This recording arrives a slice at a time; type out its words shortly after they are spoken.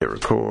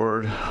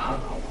record.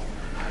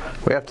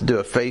 We have to do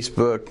a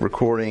Facebook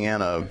recording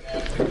and a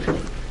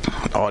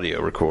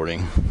audio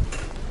recording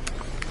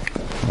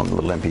on the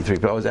little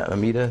MP3. Oh, is that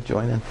Amita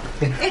joining?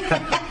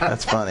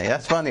 That's funny.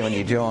 That's funny when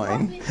you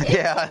join.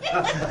 Yeah.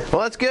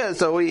 Well, that's good.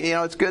 So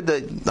it's good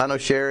that I know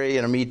Sherry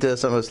and Amita,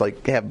 some of us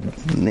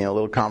have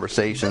little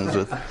conversations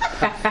with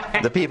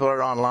the people that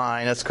are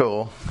online. That's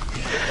cool.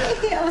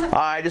 All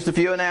right, just a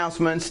few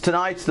announcements.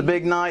 Tonight's the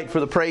big night for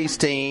the praise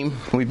team.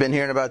 We've been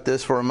hearing about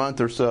this for a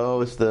month or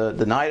so. It's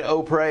the night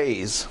of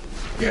praise.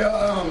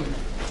 Yeah,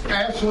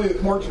 Ashley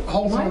works at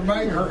Wholesome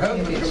Bank. Her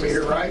husband's going to be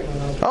here, right?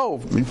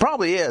 Oh, he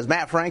probably is.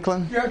 Matt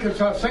Franklin? Yeah, because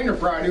I've seen her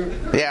Friday.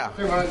 Yeah.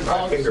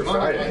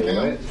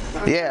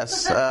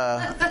 Yes.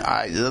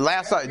 The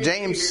last night,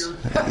 James...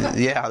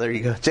 Yeah, there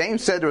you go.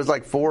 James said there was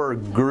 4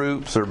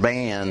 groups or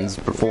bands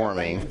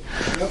performing.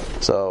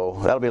 So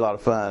that'll be a lot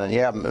of fun. And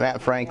yeah,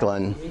 Matt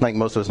Franklin, I think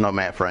most of us know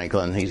Matt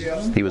Franklin.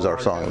 He was our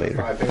song leader.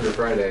 5 Finger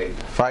Friday.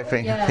 5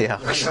 Finger? Yeah.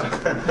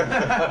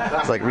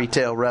 It's like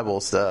retail rebel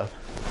stuff.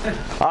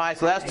 All right,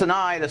 so that's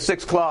tonight at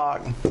 6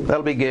 o'clock.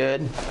 That'll be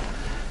good.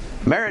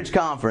 Marriage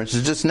conference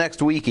is just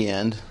next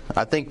weekend.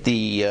 I think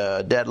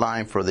the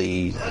deadline for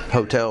the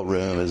hotel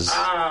room is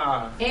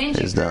done.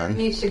 Angie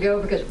needs to go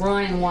because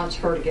Brian wants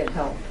her to get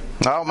help.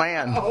 Oh,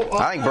 man.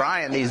 I think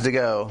Brian needs to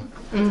go.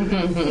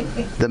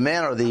 The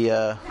men are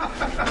the...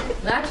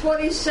 That's what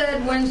he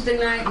said Wednesday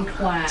night in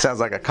class. Sounds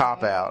like a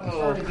cop-out.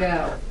 Her to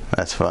go.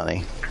 That's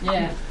funny.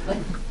 Yeah.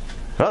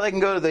 Well, they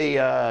can go to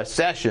the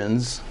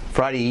sessions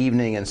Friday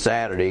evening and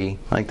Saturday.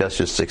 I think that's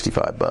just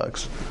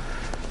 $65.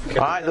 Can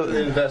I do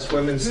the Invest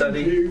Women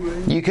study?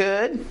 You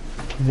could.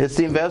 It's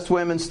the Invest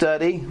Women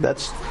study.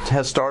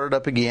 Has started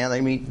up again. They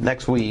meet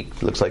next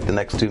week. Looks like the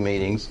next 2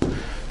 meetings,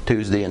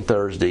 Tuesday and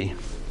Thursday.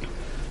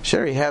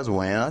 Sherry has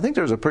went. I think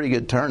there's a pretty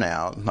good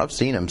turnout. I've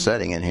seen them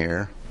setting in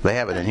here. They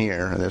have it in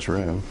here in this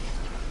room.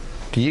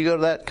 Do you go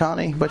to that,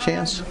 Connie, by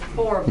chance?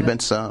 Before, You've been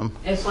some.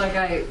 It's like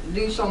I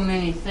do so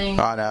many things.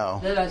 I know.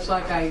 That it's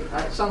like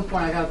at some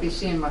point I got to be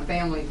seeing my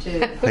family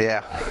too.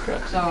 Yeah.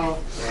 So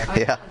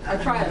I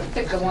try to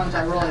pick the ones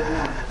I really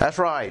want. That's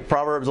right.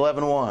 Proverbs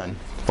 11:1.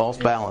 False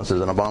balance is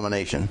an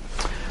abomination.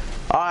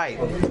 All right.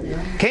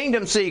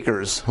 Kingdom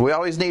seekers. We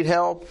always need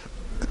help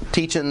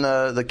teaching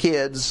the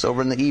kids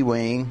over in the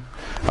E-Wing.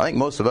 I think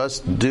most of us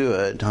do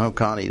it. I know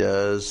Connie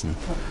does.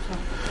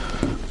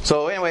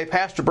 So anyway,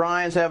 Pastor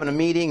Brian's having a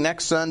meeting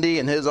next Sunday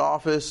in his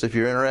office. If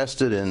you're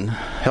interested in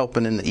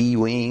helping in the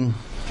E-Wing,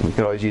 we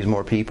could always use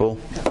more people.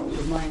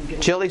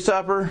 Chili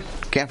supper,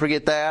 can't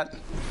forget that.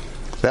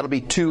 That'll be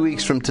 2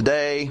 weeks from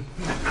today.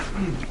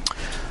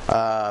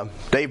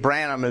 Dave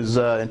Branham is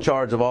in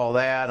charge of all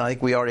that. I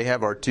think we already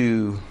have our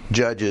 2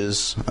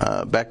 judges,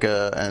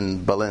 Becca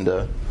and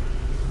Belinda.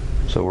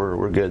 So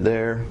we're good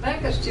there.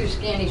 Becca's too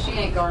skinny. She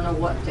ain't gonna know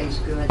what tastes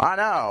good. I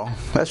know.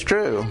 That's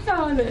true.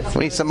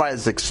 We need somebody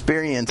that's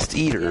experienced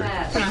eater.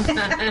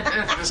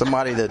 Yes.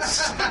 Somebody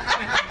that's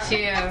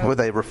with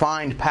a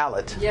refined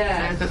palate.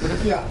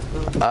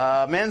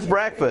 Yeah. Men's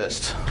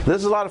breakfast. This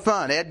is a lot of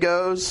fun. Ed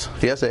goes.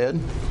 Yes, Ed?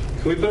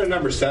 Can we put a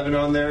number 7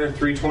 on there?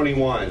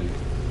 321.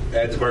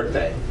 Ed's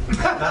birthday.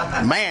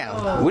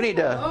 Man, we need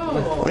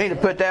to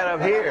put that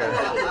up here.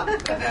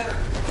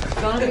 It's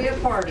gonna be a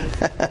party.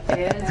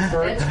 Ed's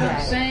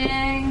gonna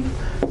sing.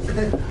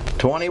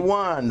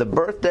 21, the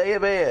birthday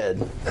of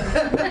Ed.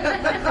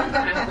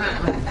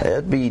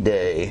 Ed B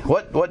Day.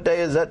 What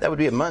day is that? That would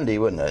be a Monday,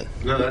 wouldn't it?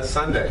 No, that's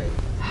Sunday.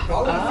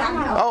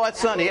 Oh, that's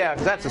Sunday, yeah,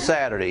 because that's a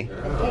Saturday.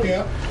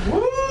 Yeah.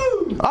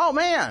 Woo! Oh,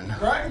 man.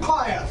 Right in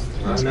class.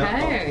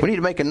 We need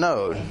to make a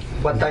note.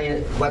 What time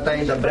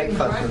is the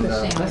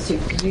breakfast?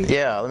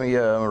 Yeah, let me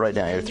write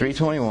down here.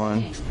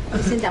 3:21.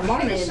 What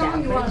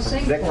song you want to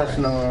sing Breakfast,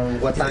 for? no,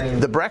 what time?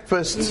 The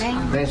breakfast.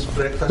 Men's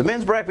breakfast. The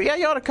men's breakfast. Yeah,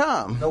 you ought to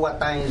come. No, what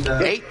time is the...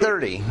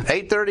 8:30.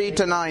 8:30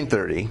 to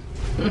 9:30.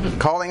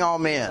 Calling all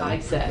men.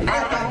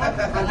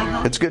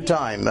 It's a good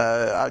time.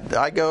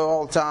 I go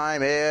all the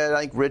time. Ed,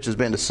 I think Rich has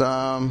been to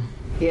some.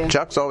 Yeah.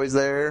 Chuck's always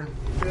there.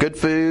 Good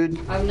food.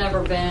 I've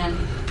never been.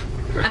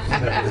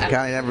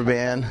 Connie never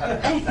been.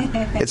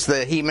 It's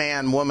the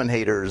He-Man Woman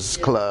Haters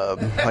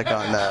Club, like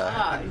on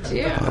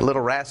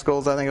Little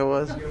Rascals, I think it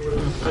was. All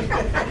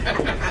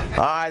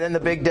right, then the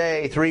big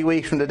day, 3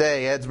 weeks from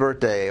today, Ed's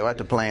birthday. We'll have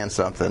to plan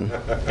something.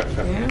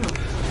 Yeah.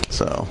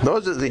 So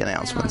those are the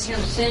announcements. Him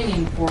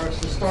singing for us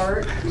to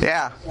start.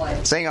 Yeah,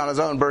 sing on his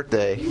own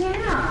birthday.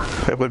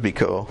 Yeah. That would be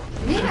cool.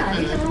 Yeah,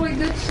 he's a really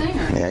good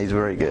singer. Yeah, he's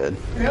very good.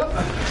 Yep.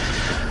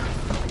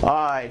 All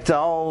right,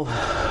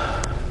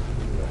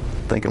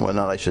 thinking whether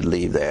or not I should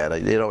leave that.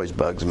 It always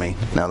bugs me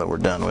now that we're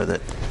done with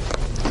it.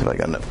 If I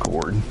got enough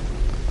cord.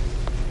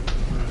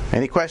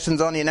 Any questions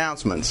on the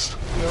announcements?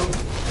 No.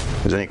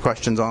 Is there any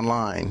questions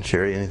online?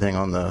 Sherry, anything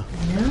on the...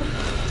 No.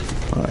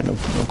 All right, no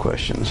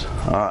questions.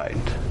 All right.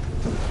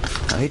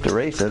 I hate to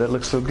erase it. It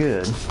looks so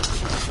good.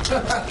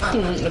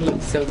 It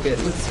looks so good.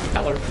 It looks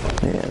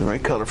colorful. Yeah, very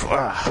colorful.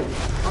 Are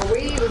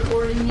we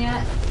recording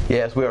yet?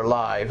 Yes, we are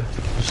live.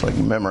 Just like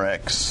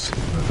Memorex.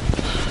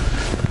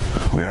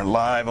 We are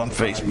live on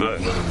Facebook.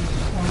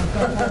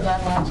 Don't have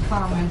that last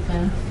comment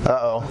then.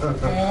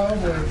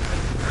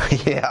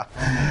 Yeah.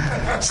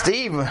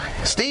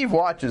 Steve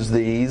watches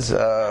these,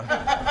 and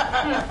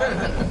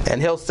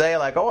he'll say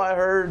like, "Oh, I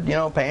heard,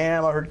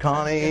 Pam, I heard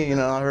Connie,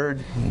 I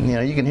heard,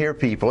 you can hear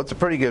people. It's a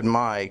pretty good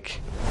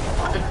mic."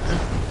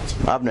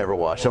 I've never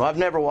watched them. I've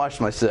never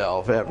watched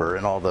myself ever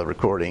in all the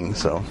recordings.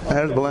 So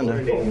there's Belinda.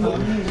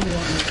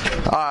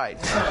 All right.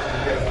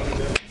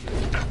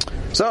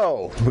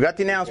 So we got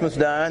the announcements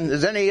done.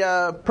 Is there any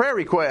prayer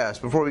requests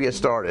before we get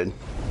started?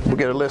 We'll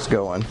get a list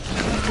going.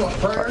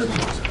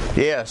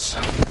 Yes.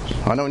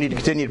 I know we need to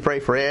continue to pray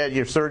for Ed.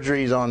 Your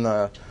surgery's on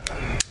the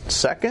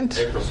 2nd?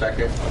 April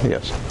 2nd.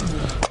 Yes.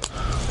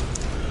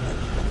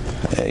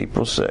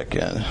 April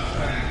 2nd.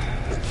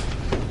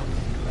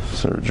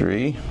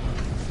 Surgery.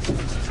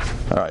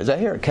 All right. Is that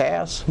here at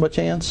Cass, by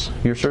chance?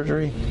 Your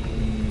surgery?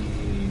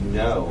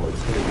 No,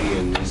 it's going to be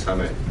in New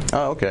Summit.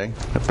 Oh, okay.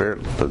 Up there,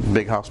 the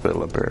big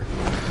hospital up there.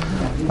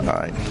 All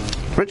right.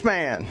 Rich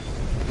Man.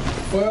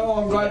 Well,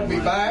 I'm glad to be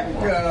back.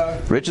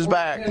 Rich is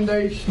back. 10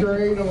 days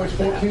straight, almost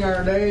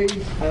 14-hour days.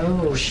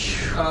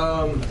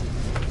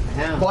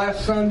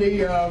 Last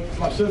Sunday,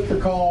 my sister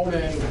called,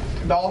 and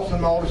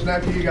Dawson, my oldest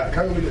nephew, got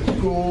COVID at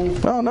school.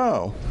 Oh,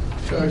 no.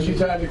 So she's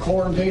had to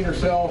quarantine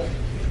herself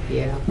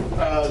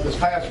this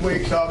past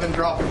week. So I've been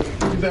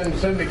she's been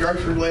sending me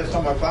grocery lists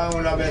on my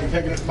phone. I've been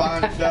picking up,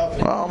 buying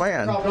stuff. Oh,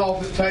 man. Dropped it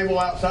off at the table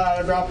outside.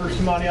 I dropped her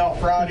some money off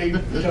Friday.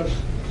 Just,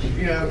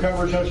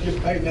 covers us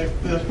just paid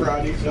this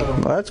Friday. So.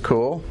 Well, that's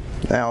cool.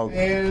 Now,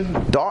 and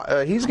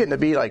he's getting to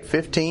be like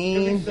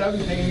 15.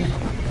 17.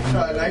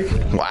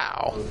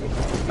 Wow.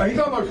 He's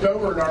almost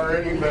over it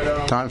already,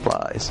 but time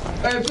flies.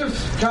 It's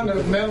just kind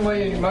of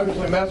mentally and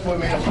emotionally messed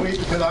with me this week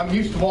because I'm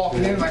used to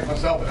walking in and making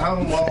myself at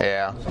home. Well,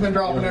 yeah. I've been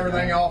dropping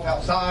everything off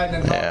outside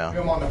and then talking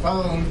to him on the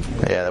phone.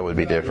 Yeah, that would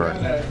be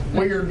different.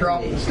 Weird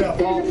dropping stuff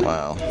off.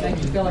 Wow.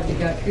 Makes you feel like you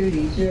got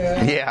cooties.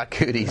 Yeah,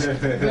 cooties.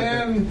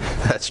 Then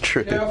that's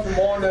true. Jeff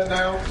wanted to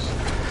announce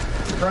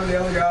from the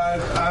other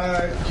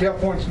guys, Jeff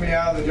points me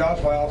out of the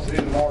Joshua house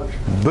in March.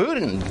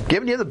 Booting,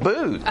 giving you the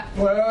boot.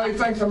 Well, he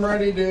thinks I'm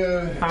ready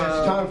to. It's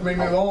time for me to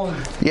move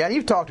on. Yeah,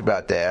 you've talked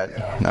about that.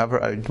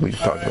 Yeah. We've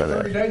talked about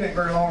that. 30 days ain't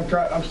very long.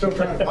 I'm still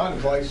trying to find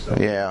a place. So.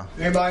 Yeah.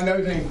 Anybody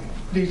knows any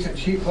decent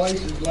cheap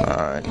places? All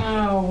right.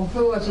 Oh,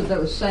 who was it that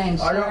was saying?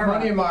 I got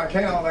money in my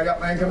account. I got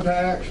my income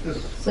tax.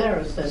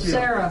 Sarah said.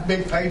 Sarah.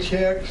 Big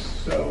paychecks.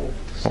 So.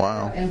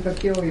 Wow. And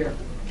peculiar.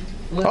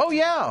 Oh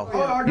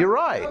yeah. You're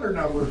right.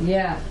 Number.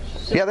 Yeah.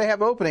 Yeah, they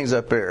have openings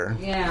up there.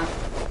 Yeah. I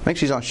think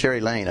she's on Sherry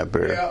Lane up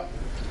there. Yeah.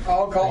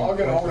 I'll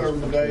get a hold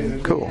of her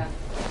today. Cool. Yeah.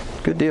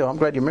 Good deal. I'm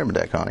glad you remembered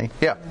that, Connie.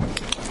 Yeah.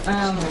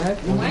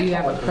 Do you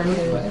have a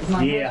permit?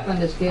 My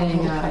husband is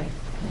getting a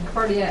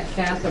cardiac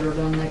catheter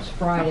done next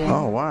Friday.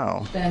 Oh,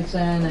 wow. Stents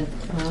in and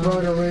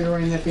rotor-rooter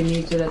him if he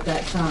needs it at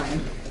that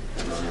time.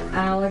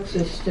 Alex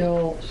is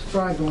still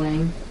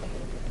struggling,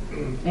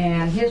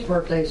 and his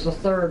birthday's the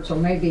 3rd, so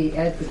maybe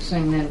Ed could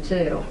sing then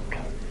too.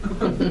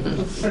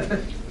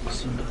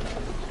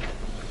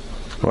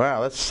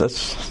 Wow, that's a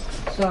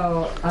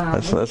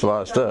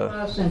lot of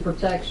stuff. And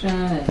protection.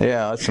 And,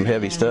 yeah, that's some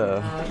heavy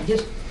stuff.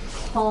 Just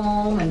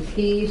calm and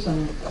peace,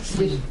 and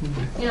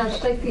just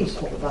stay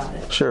peaceful about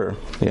it. Sure.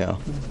 Yeah.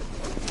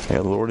 Yeah,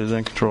 the Lord is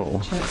in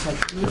control.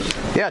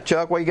 Yeah,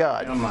 Chuck, what you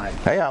got?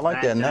 Hey, I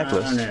like that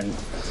necklace.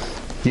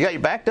 You got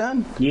your back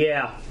done?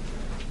 Yeah.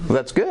 Well,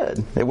 that's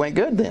good. It went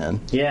good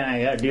then. Yeah,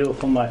 I got to do it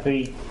for my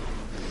feet.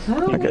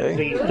 Oh, okay.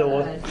 Feet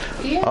store.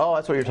 Yeah. Oh,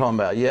 that's what you're talking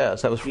about.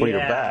 Yes, that was for your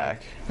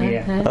back.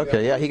 Yeah.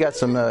 Okay. Yeah, he got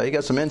some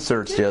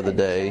inserts the other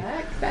day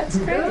That's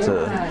great.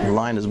 to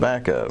line his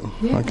back up.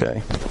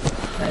 Okay.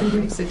 That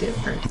makes a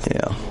difference.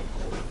 Yeah.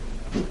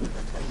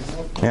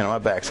 My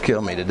back's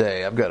killing me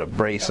today. I've got a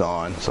brace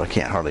on, so I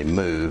can't hardly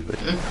move. But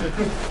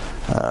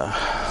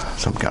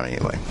some kind of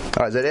anyway.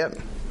 All right, is that it?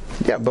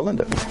 Yeah,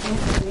 Belinda. My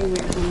family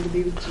went home to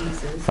be with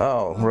Jesus.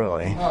 Oh,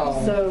 really?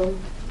 So,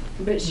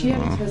 but she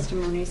had a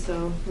testimony,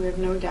 so we have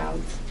no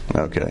doubts.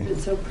 Okay. But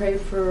so pray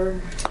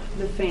for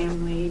the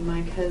family,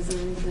 my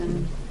cousins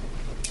and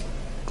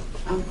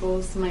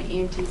uncles. My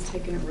auntie's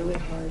taking it really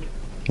hard.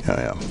 Oh,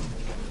 yeah.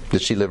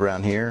 Did she live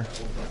around here?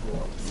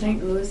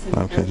 St. Louis and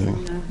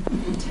Arizona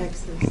and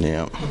Texas.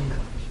 Yeah.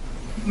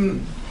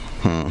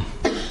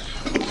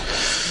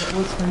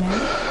 What's her name?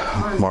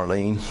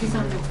 Marlene. She's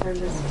on the prayer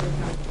list for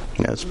help.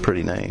 That's a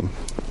pretty name.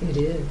 It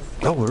is.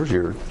 Oh, where's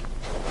your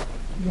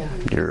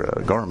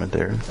garment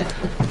there?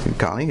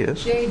 Connie,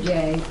 yes.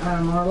 JJ,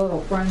 our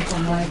little friend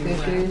from Life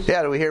Issues.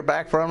 Yeah, do we hear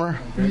back from her?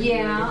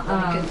 Yeah,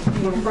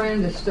 her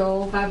friend is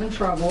still having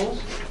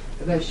troubles,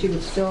 but she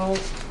would still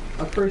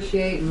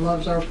appreciate and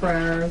loves our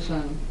prayers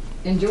and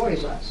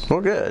enjoys us.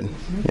 Well, good.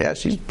 Yeah,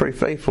 she's pretty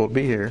faithful to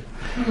be here.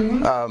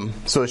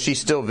 So is she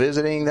still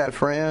visiting that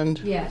friend?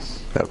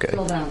 Yes. Okay.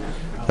 Still down there.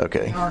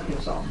 Okay. In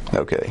Arkansas.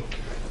 Okay.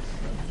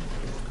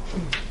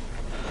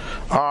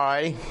 All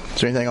right. Is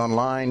there anything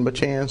online by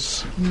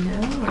chance?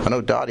 No. I know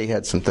Dottie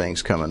had some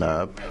things coming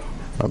up,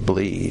 I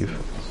believe.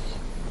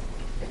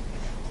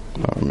 I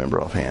don't remember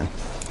offhand.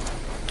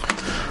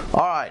 All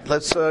right,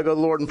 let's go to the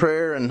Lord in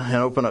prayer and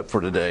open up for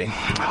today.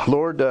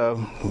 Lord,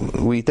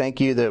 we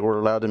thank you that we're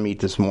allowed to meet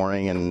this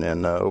morning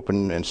and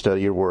open and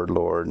study your word,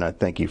 Lord. And I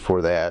thank you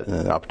for that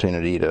and the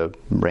opportunity to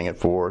bring it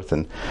forth.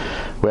 And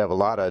we have a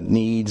lot of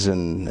needs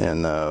and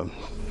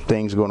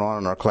things going on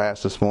in our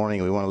class this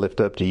morning. We want to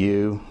lift up to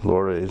you,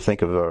 Lord.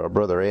 Think of our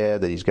brother Ed,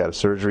 that he's got a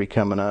surgery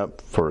coming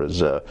up for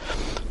his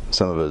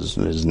some of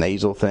his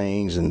nasal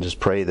things, and just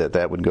pray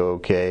that would go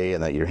okay,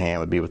 and that your hand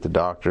would be with the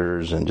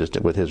doctors and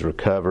just with his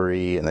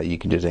recovery, and that you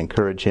can just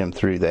encourage him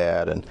through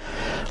that and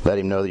let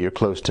him know that you're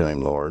close to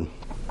him, Lord.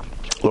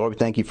 Lord, we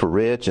thank you for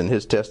Rich and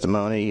his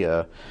testimony.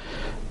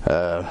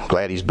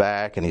 Glad he's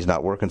back and he's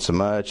not working so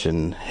much,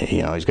 and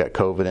he's got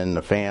COVID in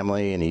the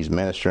family and he's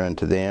ministering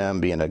to them,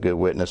 being a good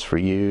witness for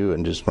you,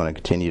 and just want to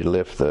continue to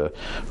lift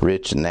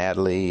Rich and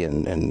Natalie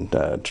and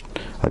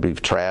I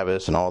believe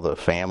Travis and all the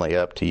family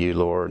up to you,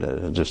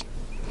 Lord. Just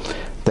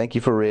thank you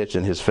for Rich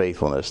and his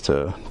faithfulness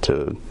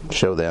to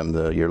show them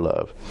your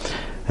love.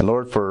 And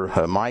Lord,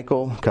 for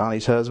Michael,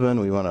 Connie's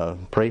husband, we want to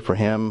pray for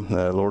him.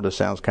 Lord, this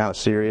sounds kind of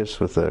serious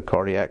with a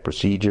cardiac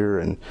procedure,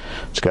 and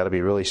it's got to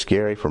be really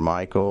scary for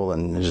Michael.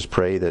 And just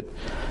pray that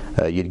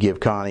you'd give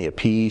Connie a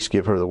peace,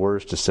 give her the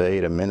words to say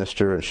to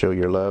minister and show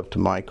your love to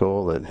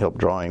Michael, that help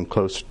draw him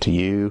closer to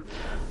you.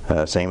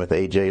 Same with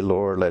AJ,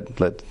 Lord.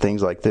 Let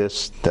things like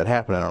this that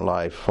happen in our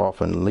life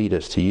often lead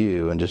us to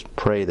you, and just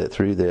pray that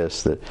through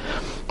this that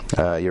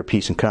your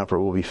peace and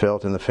comfort will be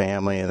felt in the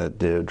family, and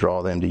that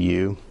draw them to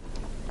you.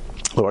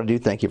 Lord, I do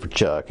thank you for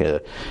Chuck.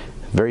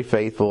 Very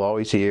faithful,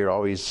 always here,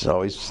 always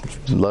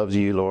loves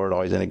you, Lord,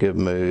 always in a good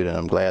mood, and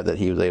I'm glad that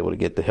he was able to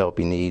get the help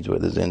he needs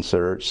with his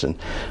inserts, and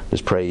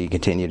just pray you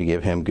continue to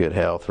give him good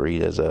health, for he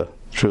is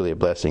truly a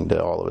blessing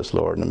to all of us,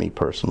 Lord, and to me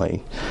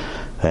personally.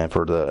 And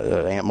for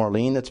the Aunt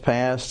Marlene that's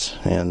passed,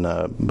 and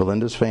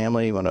Belinda's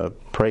family, I want to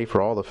pray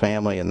for all the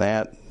family in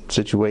that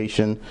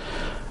situation.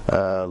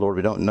 Lord,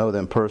 we don't know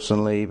them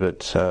personally,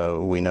 but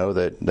we know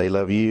that they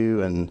love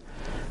you, and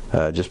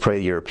just pray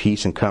your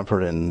peace and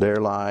comfort in their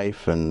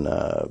life, and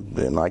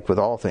like with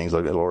all things,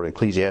 Lord,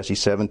 Ecclesiastes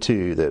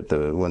 7:2,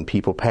 that when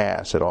people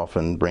pass, it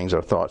often brings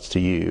our thoughts to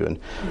you, and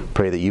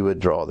pray that you would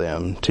draw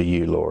them to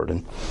you, Lord.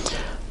 And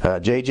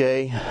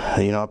JJ,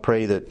 I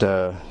pray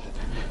that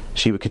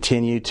she would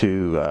continue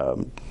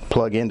to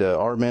plug into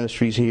our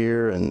ministries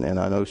here, and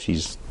I know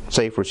she's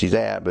safe where she's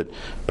at, but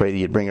pray that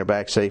you'd bring her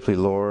back safely,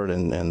 Lord,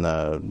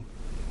 and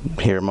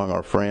here among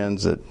our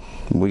friends that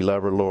we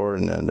love her, Lord,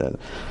 and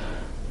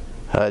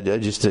I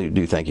just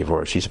do thank you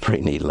for her. She's a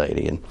pretty neat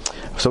lady. And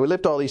so we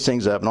lift all these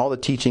things up, and all the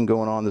teaching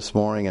going on this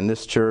morning in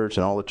this church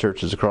and all the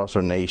churches across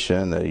our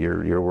nation, that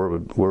your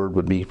word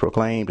would be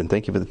proclaimed. And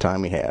thank you for the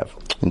time we have.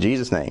 In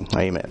Jesus' name,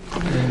 amen.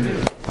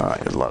 All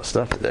right, there's a lot of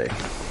stuff today.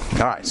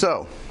 All right,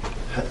 so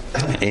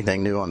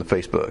anything new on the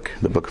Facebook?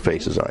 The Book of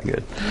Faces. All right,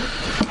 good.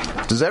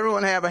 Does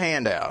everyone have a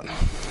handout?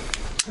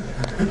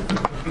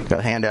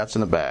 Got handouts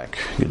in the back.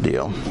 Good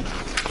deal.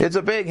 It's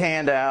a big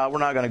handout. We're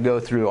not going to go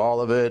through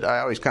all of it. I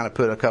always kind of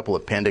put a couple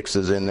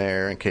appendixes in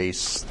there in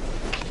case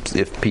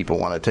if people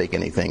want to take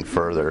anything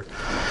further.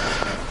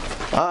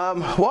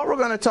 What we're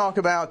going to talk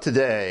about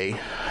today,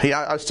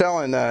 I was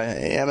telling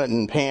Emmett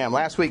and Pam,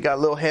 last week got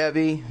a little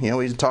heavy. We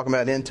were talking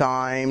about end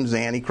times,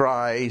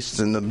 Antichrist,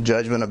 and the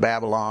judgment of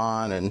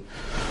Babylon, and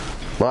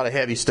a lot of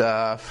heavy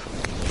stuff.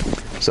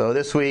 So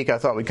this week I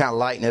thought we'd kind of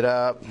lighten it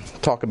up,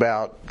 talk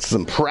about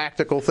some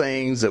practical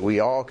things that we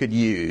all could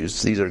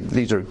use. These are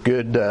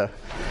good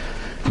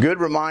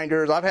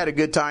reminders. I've had a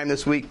good time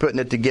this week putting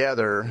it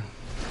together.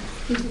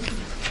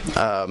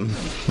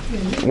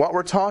 What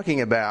we're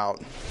talking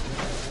about,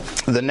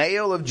 the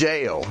Nail of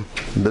Jael.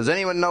 Does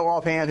anyone know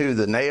offhand who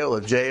the Nail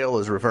of Jael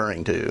is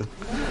referring to?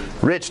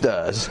 Rich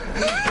does.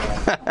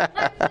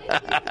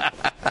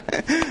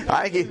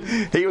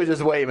 He was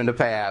just waving to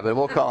Pab, but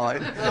we'll call it.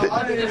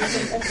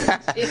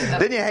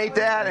 Didn't you hate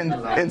that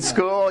in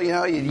school?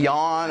 You'd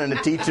yawn and the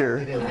teacher.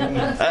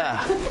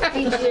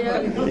 Hey,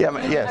 Jim.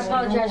 Yes. I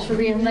apologize for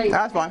being late.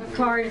 That's fine.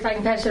 Card, if I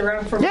can pass it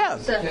around for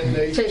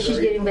Melissa. So she's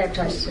getting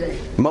baptized today.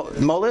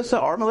 Melissa?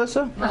 Our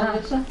Melissa?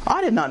 Melissa?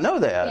 I did not know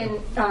that.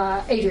 And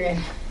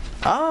Adrian.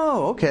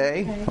 Oh,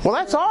 okay. Well,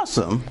 that's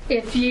awesome.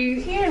 If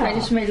you, I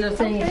just made a little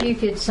thing. If you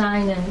could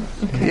sign and.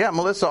 Yeah,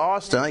 Melissa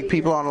Austin. I think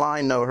people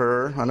online know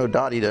her. I know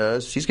Dottie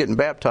does. She's getting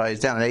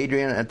baptized down in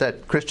Adrian at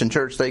that Christian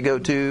church they go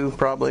to,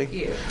 probably.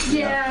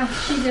 Yeah,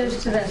 she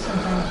goes to that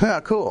sometimes.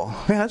 Yeah, cool.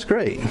 Yeah, that's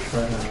great.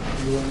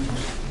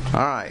 All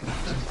right.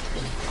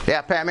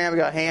 Yeah, Pat, man, we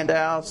got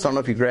handouts. I don't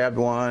know if you grabbed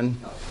one.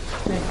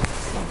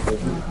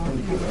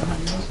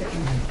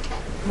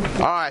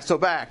 All right, so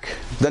back.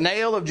 The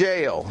Nail of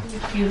Jael.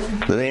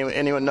 Does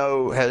anyone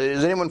know?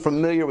 Is anyone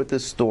familiar with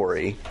this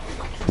story?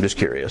 I'm just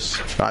curious.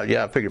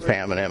 I figured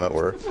Pam and Emmett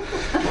were.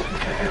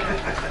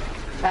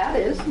 That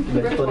is.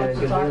 Rich wants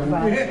to talk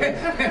about it.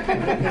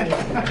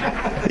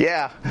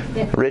 Yeah.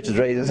 Rich is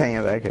raising his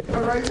hand back here.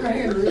 All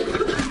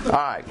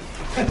right.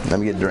 Let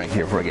me get a drink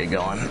here before I get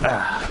going.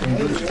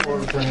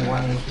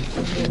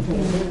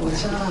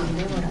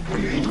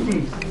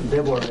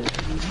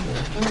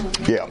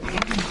 Yeah.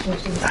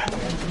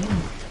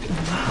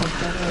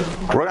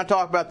 We're going to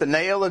talk about the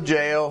Nail of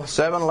Jael,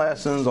 7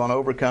 lessons on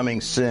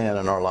overcoming sin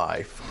in our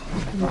life.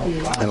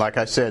 And like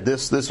I said,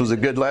 this was a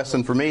good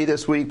lesson for me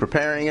this week,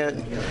 preparing it.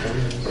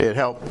 It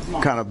helped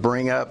kind of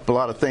bring up a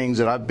lot of things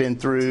that I've been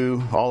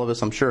through, all of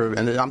us, I'm sure.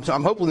 And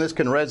I'm hoping this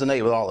can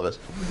resonate with all of us.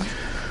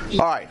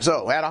 All right,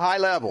 so at a high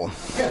level,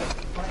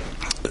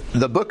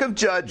 the book of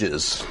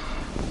Judges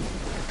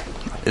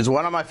is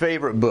one of my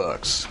favorite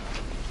books.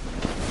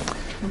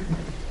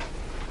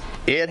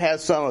 It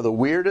has some of the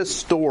weirdest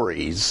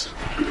stories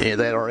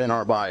that are in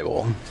our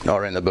Bible,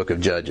 or in the book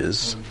of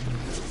Judges.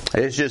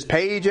 It's just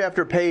page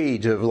after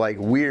page of like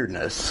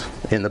weirdness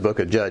in the book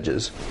of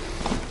Judges.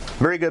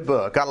 Very good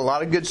book. Got a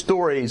lot of good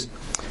stories.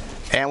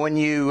 And when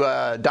you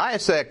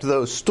dissect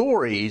those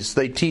stories,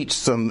 they teach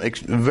some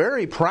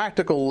very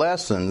practical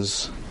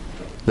lessons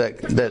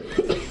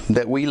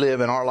that we live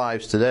in our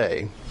lives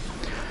today.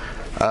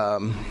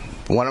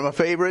 One of my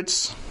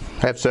favorites,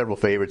 I have several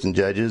favorites in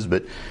Judges,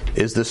 but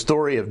is the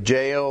story of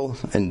Jael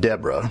and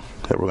Deborah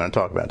that we're going to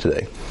talk about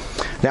today.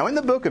 Now, in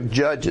the book of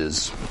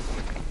Judges,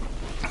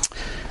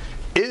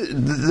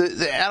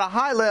 at a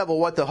high level,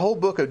 what the whole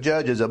book of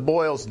Judges, it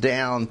boils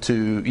down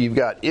to, you've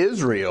got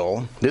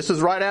Israel. This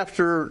is right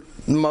after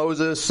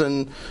Moses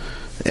and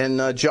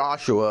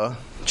Joshua.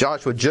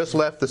 Joshua just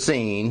left the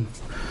scene.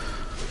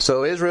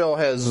 So Israel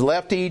has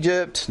left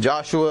Egypt.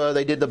 Joshua,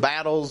 they did the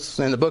battles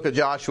in the book of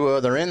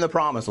Joshua. They're in the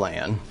promised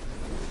land.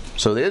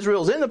 So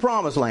Israel's in the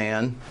promised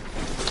land.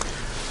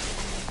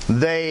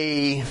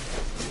 They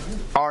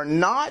are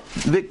not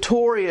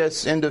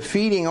victorious in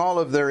defeating all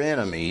of their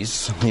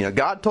enemies. You know,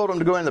 God told them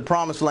to go into the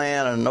promised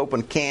land and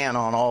open can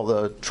on all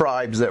the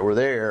tribes that were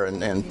there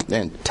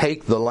and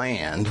take the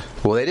land.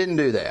 Well, they didn't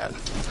do that.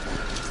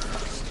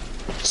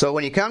 So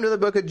when you come to the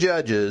book of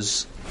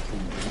Judges,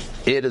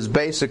 it is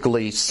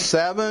basically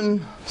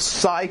 7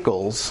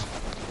 cycles.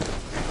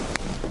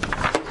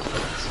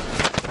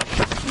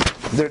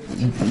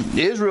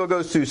 Israel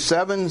goes through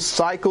 7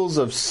 cycles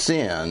of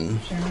sin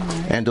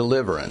and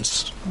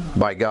deliverance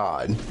by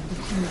God.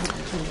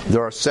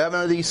 There are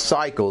 7 of these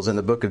cycles in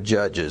the book of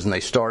Judges, and they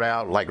start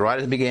out like right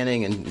at the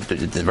beginning, and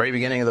at the very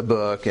beginning of the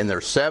book, and there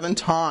are 7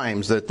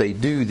 times that they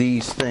do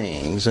these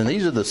things, and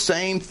these are the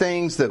same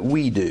things that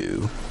we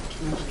do.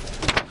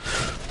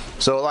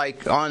 So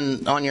like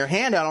on your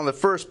handout on the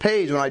first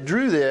page, when I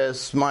drew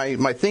this,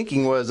 my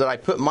thinking was that I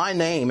put my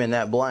name in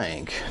that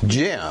blank.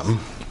 Jim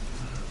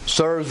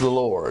serves the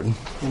Lord.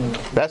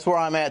 That's where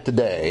I'm at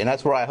today, and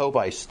that's where I hope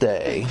I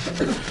stay.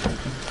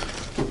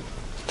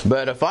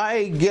 But if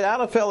I get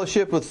out of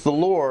fellowship with the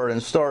Lord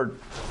and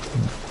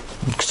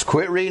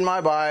quit reading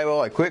my Bible,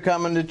 I quit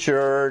coming to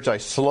church, I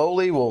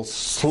will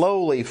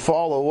slowly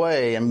fall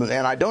away, and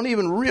I don't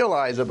even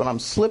realize it, but I'm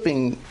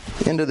slipping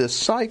into this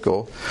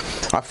cycle.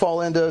 I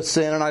fall into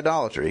sin and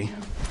idolatry.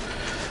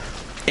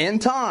 In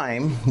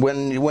time,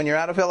 when you're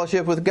out of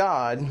fellowship with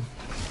God,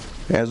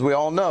 as we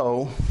all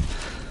know,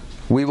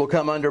 we will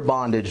come under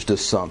bondage to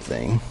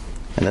something.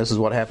 And this is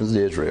what happens to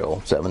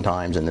Israel 7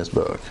 times in this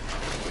book.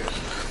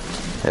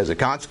 As a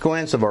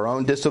consequence of our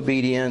own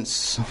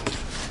disobedience,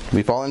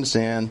 we fall into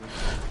sin.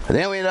 And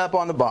then we end up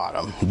on the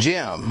bottom.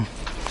 Jim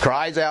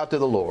cries out to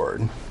the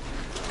Lord.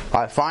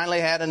 I finally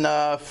had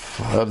enough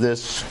of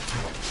this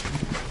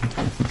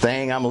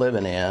thing I'm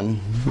living in,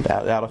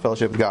 out of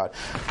fellowship with God.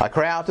 I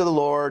cry out to the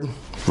Lord,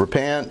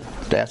 repent,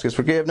 to ask His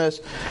forgiveness,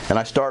 and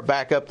I start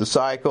back up the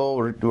cycle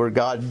where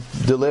God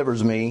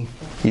delivers me,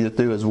 either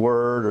through His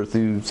Word or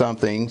through some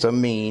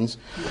means.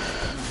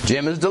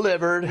 Jim is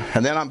delivered,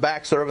 and then I'm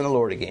back serving the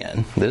Lord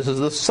again. This is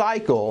the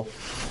cycle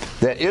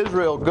that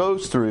Israel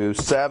goes through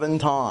 7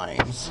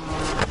 times.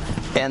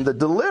 And the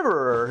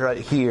deliverer right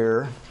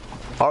here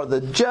are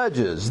the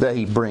judges that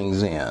He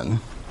brings in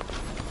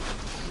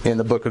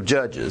the book of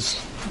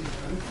Judges.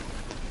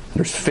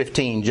 There's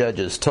 15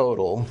 judges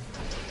total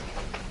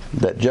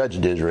that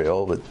judged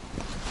Israel, but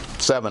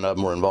 7 of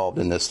them were involved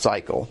in this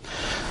cycle.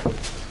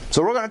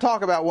 So we're going to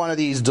talk about one of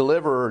these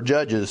deliverer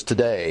judges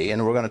today,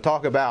 and we're going to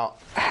talk about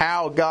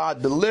how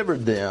God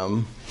delivered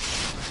them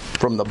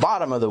from the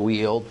bottom of the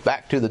wheel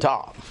back to the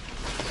top.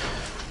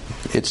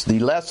 It's the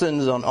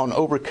lessons on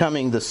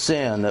overcoming the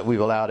sin that we've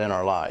allowed in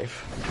our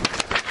life.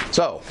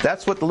 So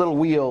that's what the little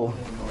wheel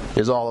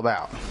is all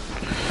about.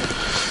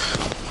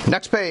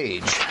 Next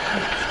page.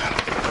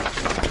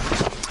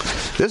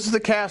 This is the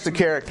cast of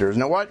characters.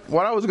 Now what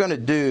I was going to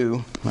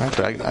do,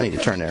 actually I need to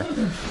turn there.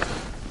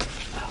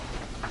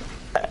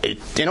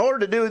 In order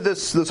to do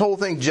this whole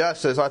thing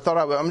justice, I thought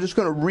I'm just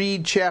going to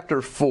read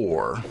chapter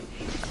 4.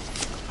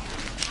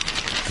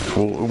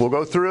 We'll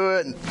go through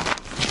it,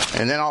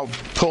 and then I'll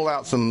pull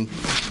out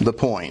the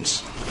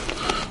points.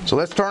 So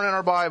let's turn in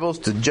our Bibles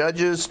to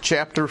Judges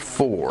chapter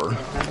 4.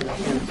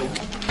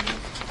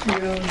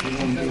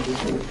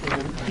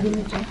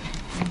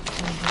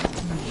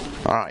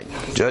 All right,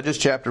 Judges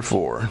chapter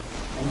 4.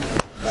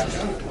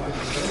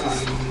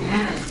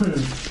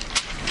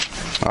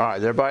 All right,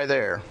 is everybody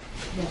there?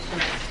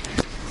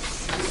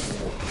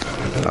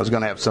 I was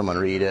going to have someone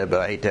read it,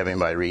 but I hate to have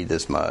anybody read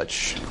this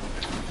much.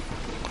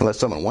 unless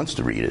someone wants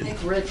to read it.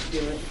 Make Rich do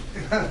it.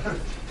 All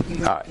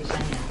right.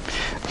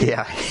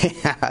 Yeah,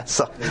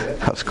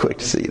 I was quick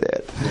to see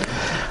that.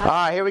 All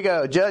right, here we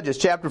go. Judges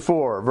chapter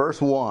 4, verse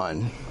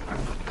 1.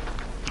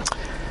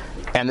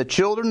 And the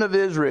children of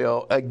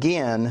Israel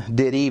again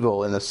did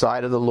evil in the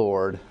sight of the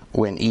Lord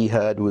when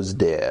Ehud was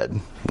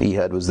dead.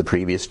 Ehud was the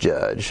previous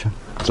judge.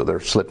 So they're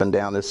slipping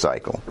down this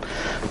cycle.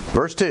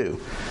 Verse 2.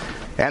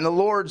 And the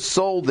Lord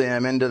sold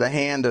them into the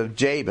hand of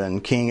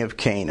Jabin, king of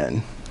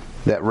Canaan,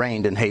 that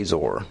reigned in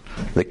Hazor,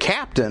 the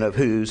captain of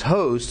whose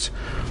hosts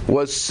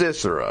was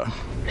Sisera,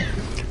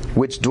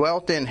 which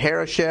dwelt in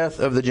Harosheth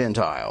of the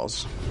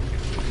Gentiles.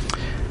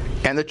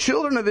 And the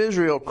children of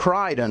Israel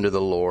cried unto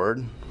the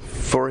Lord,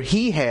 for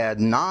he had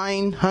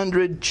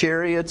 900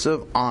 chariots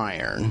of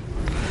iron,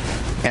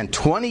 and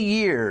 20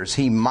 years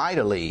he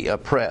mightily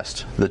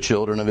oppressed the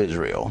children of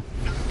Israel.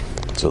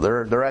 So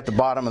they're at the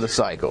bottom of the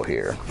cycle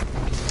here.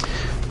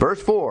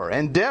 Verse 4,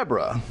 and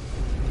Deborah,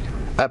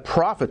 a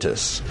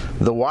prophetess,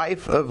 the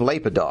wife of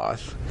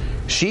Lapidoth,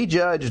 she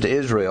judged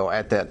Israel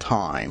at that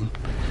time.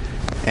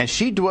 And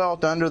she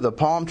dwelt under the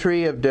palm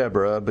tree of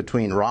Deborah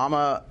between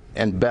Ramah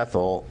and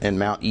Bethel in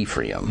Mount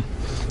Ephraim.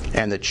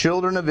 And the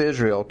children of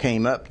Israel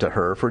came up to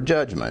her for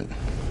judgment.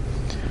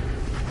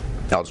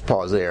 I'll just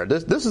pause there.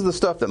 This is the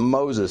stuff that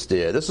Moses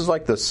did. This is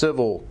like the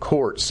civil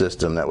court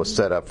system that was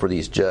set up for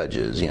these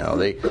judges.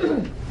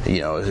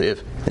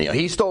 If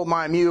he stole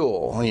my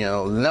mule,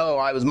 no,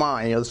 I was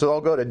mine. So I'll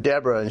go to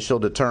Deborah and she'll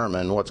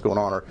determine what's going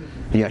on. Or,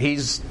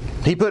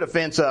 he put a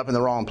fence up in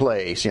the wrong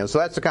place. So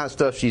that's the kind of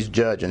stuff she's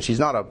judging. She's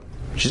not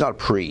a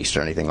priest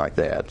or anything like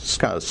that. It's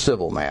kind of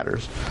civil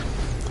matters.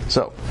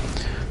 So,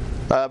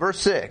 verse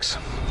 6.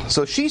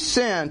 So she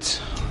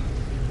sent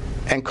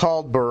and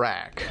called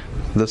Barak,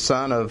 the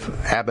son of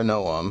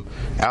Abinoam,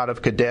 out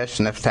of Kadesh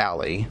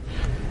Naphtali,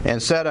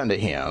 and said unto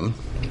him,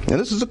 and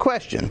this is a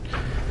question,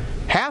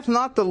 hath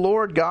not the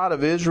Lord God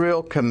of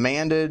Israel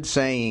commanded,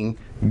 saying,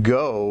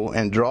 go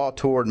and draw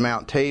toward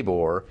Mount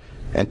Tabor,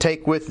 and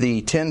take with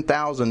thee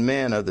 10,000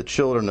 men of the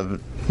children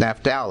of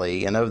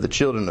Naphtali and of the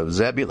children of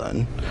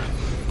Zebulun?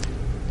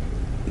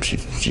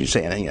 She's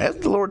saying, has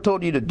the Lord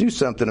told you to do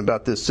something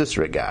about this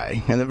Sisera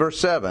guy? And then verse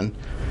 7,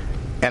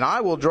 and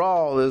I will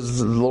draw, this is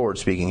the Lord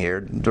speaking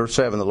here, verse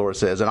 7 the Lord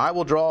says, and I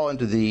will draw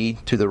unto thee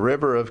to the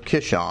river of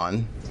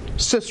Kishon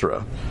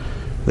Sisera,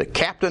 the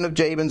captain of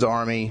Jabin's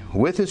army,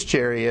 with his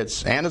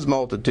chariots and his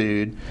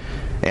multitude,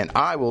 and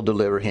I will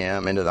deliver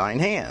him into thine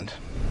hand.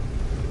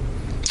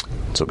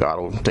 So God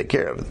will take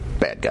care of the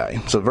bad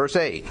guy. So verse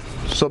 8,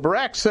 so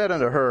Barak said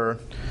unto her,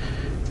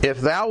 if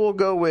thou wilt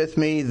go with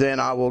me, then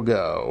I will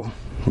go.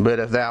 But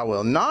if thou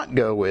wilt not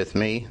go with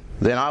me,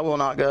 then I will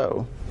not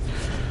go.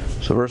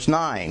 So verse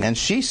 9, and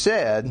she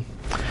said,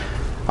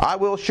 I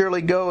will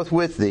surely go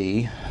with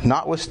thee,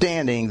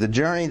 notwithstanding the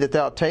journey that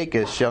thou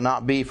takest shall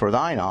not be for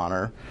thine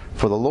honor,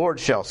 for the Lord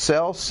shall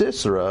sell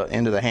Sisera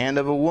into the hand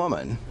of a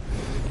woman.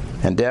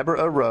 And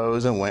Deborah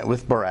arose and went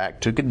with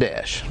Barak to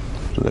Kadesh.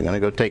 So they're going to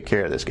go take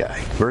care of this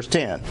guy. Verse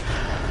 10,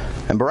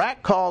 and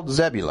Barak called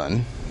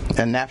Zebulun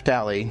and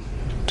Naphtali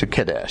to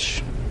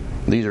Kadesh.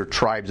 These are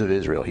tribes of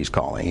Israel he's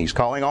calling. He's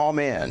calling all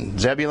men,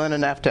 Zebulun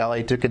and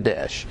Naphtali, to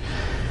Kadesh.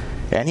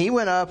 And he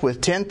went up with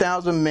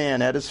 10,000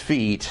 men at his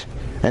feet,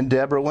 and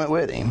Deborah went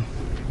with him.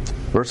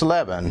 Verse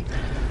 11,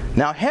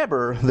 now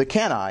Heber the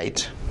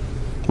Kenite,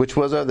 which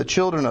was of the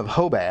children of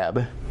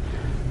Hobab,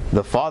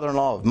 the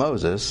father-in-law of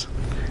Moses,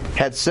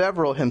 had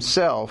several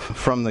himself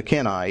from the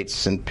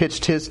Kenites, and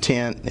pitched his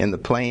tent in the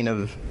plain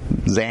of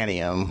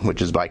Zanium,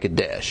 which is by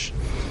Kadesh.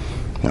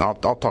 And I'll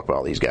talk about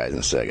all these guys in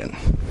a second.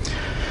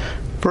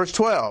 Verse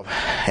 12,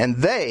 and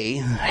they,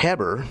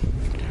 Heber,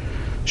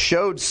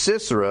 showed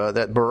Sisera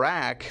that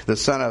Barak, the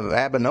son of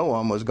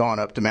Abinoam, was gone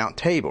up to Mount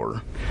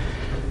Tabor.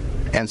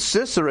 And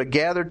Sisera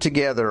gathered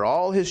together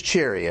all his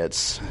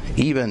chariots,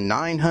 even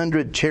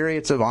 900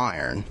 chariots of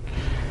iron,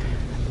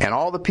 and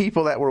all the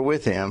people that were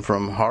with him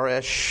from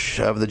Haresh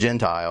of the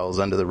Gentiles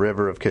unto the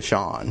river of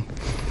Kishon.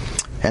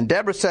 And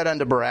Deborah said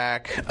unto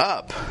Barak,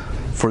 up,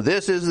 for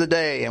this is the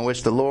day in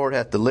which the Lord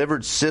hath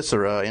delivered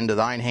Sisera into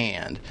thine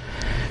hand.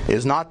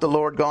 Is not the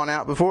Lord gone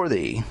out before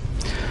thee?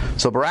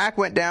 So Barak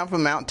went down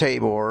from Mount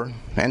Tabor,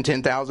 and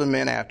 10,000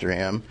 men after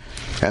him.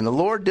 And the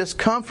Lord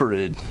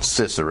discomforted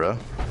Sisera,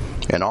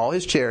 and all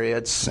his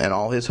chariots, and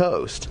all his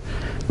host,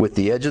 with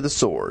the edge of the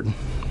sword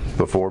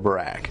before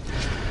Barak.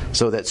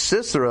 So that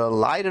Sisera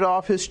lighted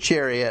off his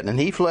chariot, and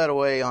he fled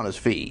away on his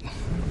feet.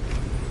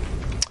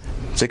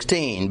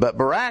 16, but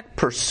Barak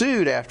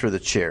pursued after the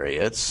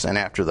chariots, and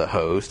after the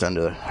host,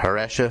 unto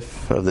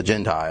Haresheth of the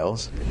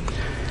Gentiles.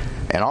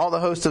 And all the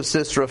host of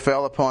Sisera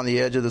fell upon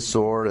the edge of the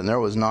sword, and there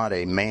was not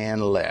a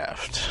man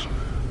left.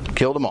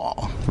 Killed them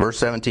all. Verse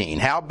 17,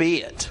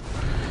 howbeit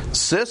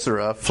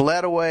Sisera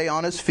fled away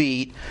on his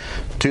feet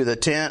to the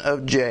tent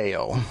of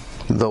Jael,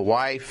 the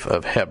wife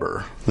of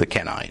Heber the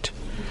Kenite.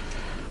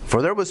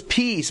 For there was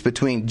peace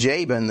between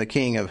Jabin the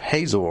king of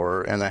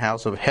Hazor and the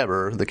house of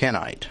Heber the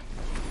Kenite.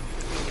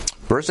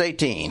 Verse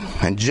 18,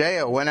 and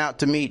Jael went out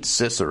to meet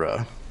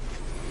Sisera,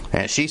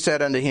 and she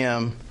said unto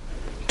him,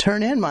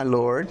 turn in, my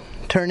lord,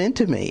 turn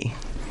into me.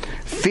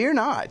 Fear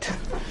not.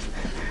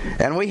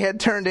 And we had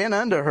turned in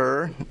unto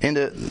her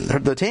into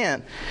the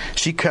tent.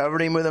 She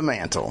covered him with a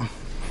mantle.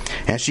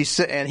 And he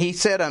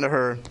said unto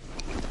her,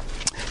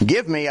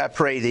 Give me, I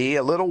pray thee,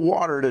 a little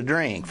water to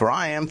drink, for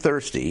I am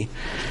thirsty.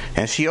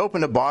 And she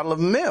opened a bottle of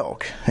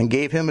milk, and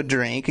gave him a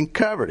drink, and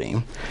covered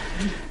him.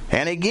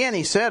 And again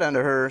he said unto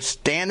her,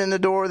 Stand in the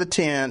door of the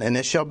tent, and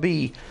it shall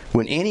be,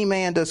 when any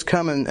man does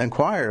come and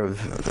inquire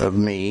of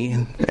me,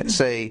 and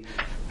say,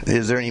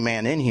 Is there any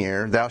man in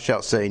here? Thou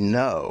shalt say,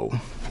 No.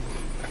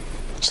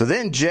 So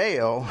then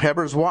Jael,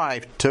 Heber's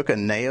wife, took a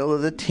nail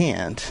of the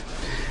tent,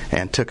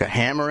 and took a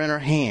hammer in her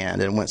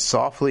hand, and went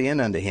softly in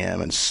unto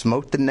him, and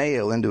smote the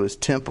nail into his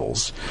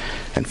temples,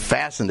 and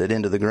fastened it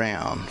into the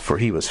ground. For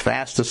he was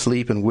fast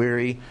asleep and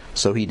weary,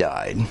 so he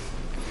died.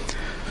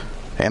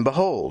 And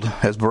behold,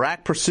 as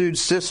Barak pursued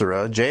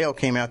Sisera, Jael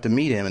came out to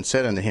meet him, and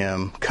said unto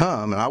him,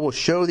 Come, and I will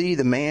show thee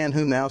the man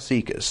whom thou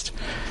seekest.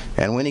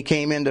 And when he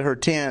came into her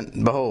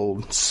tent,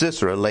 behold,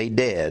 Sisera lay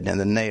dead, and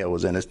the nail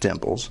was in his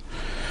temples.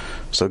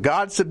 So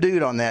God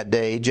subdued on that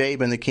day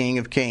Jabin the king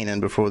of Canaan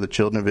before the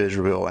children of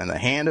Israel, and the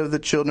hand of the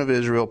children of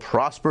Israel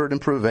prospered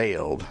and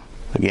prevailed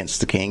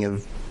against the king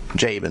of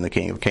Jabin the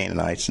king of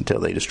Canaanites until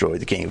they destroyed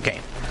the king of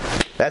Canaan.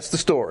 That's the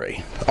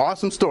story.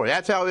 Awesome story.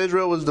 That's how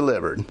Israel was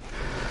delivered.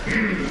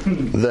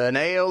 The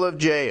Nail of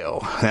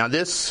Jael. Now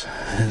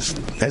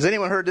has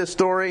anyone heard this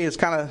story? It's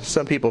kind of,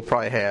 some people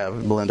probably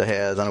have. Belinda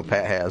has. I know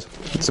Pat has.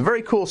 It's a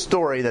very cool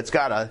story that's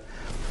got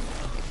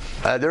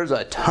there's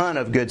a ton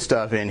of good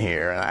stuff in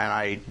here, and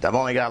I've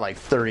only got like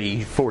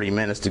 30, 40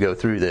 minutes to go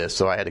through this,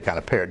 so I had to kind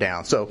of pare it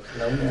down. So,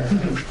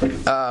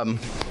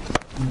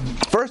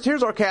 first,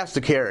 here's our cast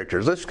of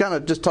characters. Let's kind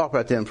of just talk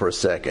about them for a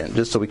second,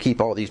 just so we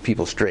keep all these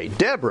people straight.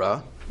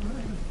 Deborah,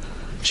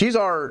 she's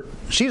our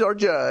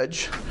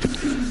judge.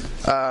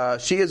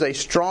 She is a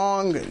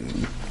strong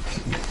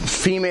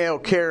female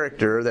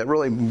character that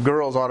really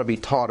girls ought to be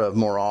taught of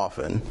more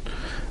often.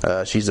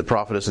 She's the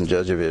prophetess and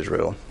judge of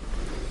Israel.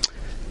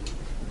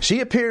 She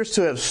appears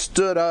to have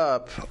stood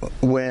up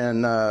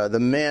when the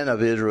men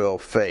of Israel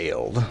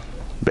failed,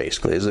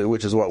 basically,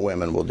 which is what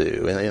women will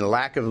do. In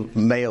lack of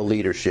male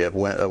leadership,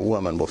 a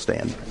woman will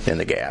stand in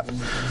the gap.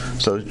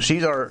 So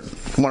she's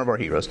one of our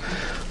heroes.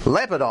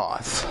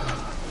 Lepidoth,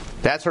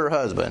 that's her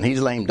husband.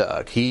 He's lame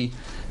duck. We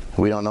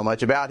don't know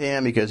much about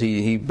him because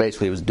he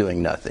basically was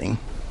doing nothing.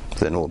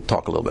 Then we'll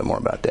talk a little bit more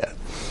about that.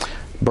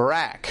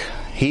 Barak,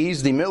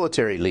 he's the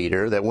military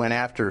leader that went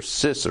after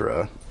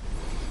Sisera.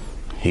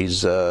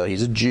 He's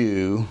a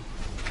Jew.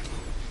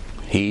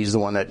 He's the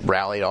one that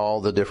rallied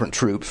all the different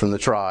troops from the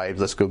tribes.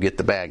 Let's go get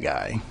the bad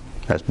guy.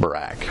 That's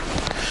Barak.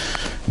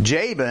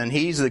 Jabin,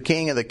 he's the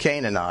king of the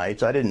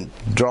Canaanites. I didn't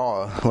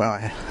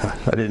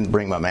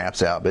bring my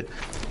maps out, but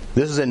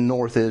this is in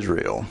North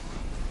Israel.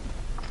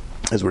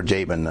 Is where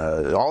Jabin,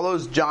 all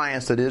those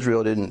giants that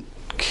Israel didn't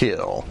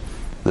kill,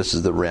 this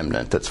is the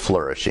remnant that's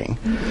flourishing.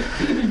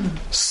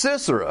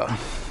 Sisera,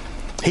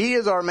 he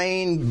is our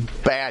main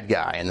bad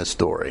guy in the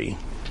story.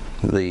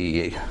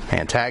 The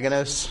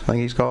antagonist, I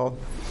think he's called.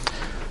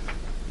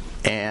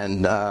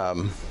 And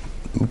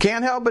we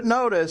can't help but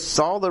notice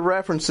all the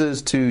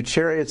references to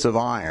chariots of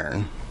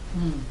iron.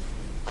 And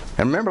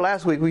remember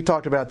last week we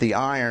talked about the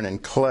iron and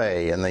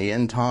clay and the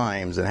end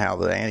times and how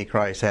the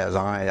Antichrist has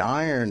iron.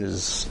 Iron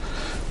it's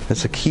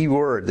a key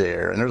word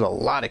there. And there's a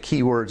lot of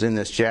key words in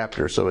this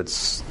chapter, so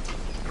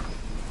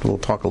we'll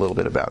talk a little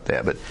bit about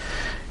that. But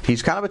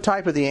he's kind of a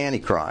type of the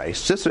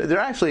Antichrist.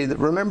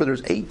 Remember,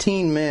 there's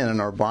 18 men in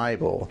our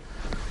Bible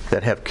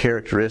that have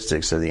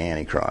characteristics of the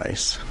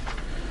Antichrist.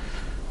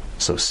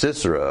 So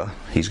Sisera,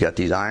 he's got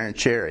these iron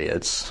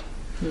chariots.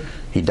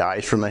 He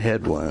dies from a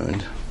head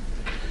wound.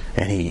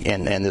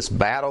 And this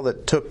battle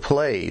that took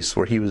place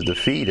where he was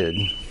defeated.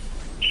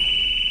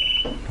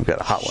 We've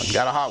got a hot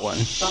one.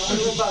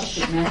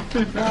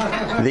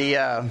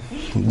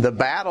 The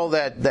battle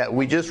that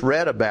we just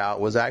read about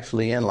was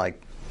actually in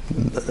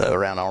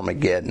around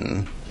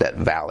Armageddon, that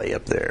valley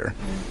up there.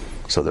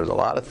 So there's a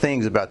lot of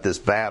things about this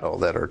battle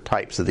that are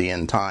types of the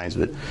end times,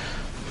 but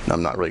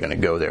I'm not really going to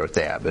go there with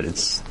that, but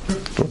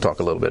we'll talk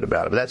a little bit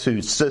about it. But that's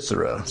who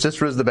Sisera.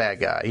 Sisera's the bad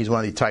guy. He's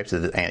one of the types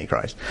of the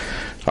Antichrist.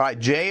 All right,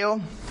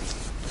 Jael,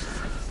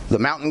 the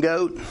mountain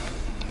goat,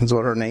 is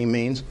what her name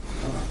means.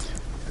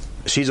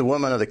 She's a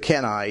woman of the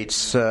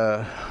Kenites,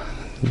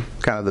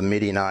 kind of the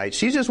Midianites.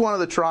 She's just one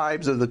of the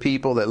tribes of the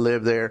people that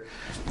live there.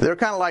 They're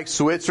kind of like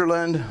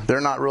Switzerland.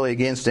 They're not really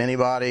against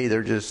anybody.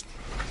 They're just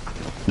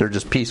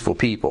peaceful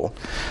people.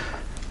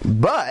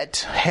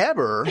 But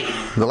Heber,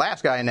 the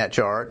last guy in that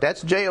chart,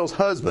 that's Jael's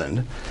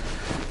husband.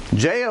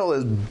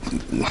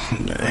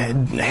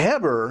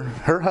 Heber,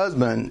 her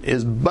husband,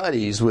 is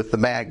buddies with the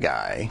bad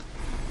guy.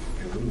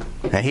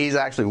 And he's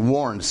actually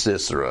warned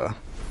Sisera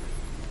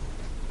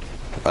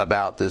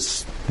about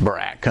this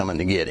Barak coming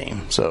to get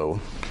him.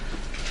 So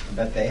I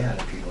bet they had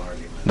a few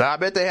arguments. I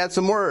bet they had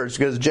some words,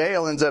 because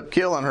Jael ends up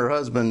killing her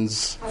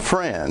husband's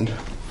friend.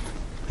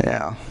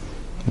 Yeah.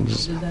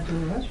 She did that to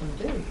her husband,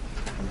 too.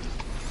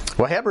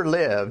 Well, Heber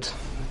lived,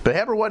 but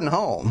Heber wasn't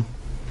home.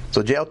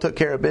 So Jael took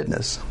care of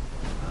business.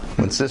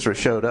 when Sisera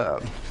showed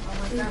up.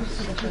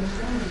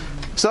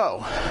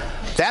 So,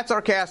 that's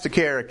our cast of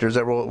characters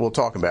that we'll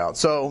talk about.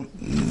 So,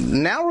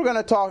 now we're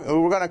going to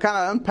kind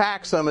of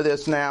unpack some of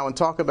this now and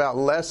talk about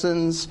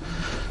lessons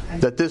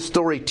that this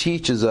story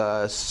teaches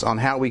us on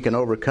how we can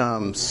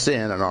overcome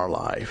sin in our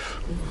life.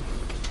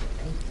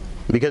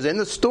 Because in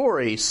the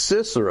story,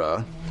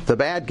 Sisera, the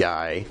bad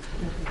guy,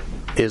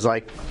 is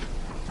like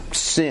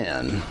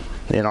sin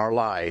in our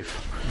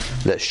life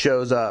that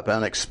shows up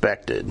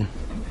unexpected,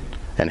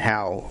 and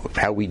how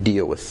we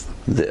deal with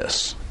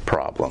this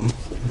problem.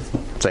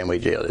 Same way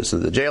jail is. So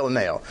the jail and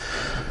nail.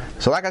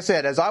 So like I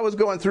said, as I was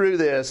going through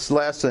this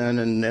lesson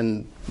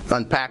and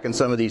unpacking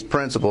some of these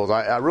principles,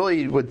 I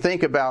really would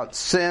think about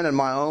sin in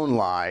my own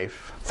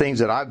life, things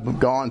that I've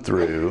gone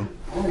through,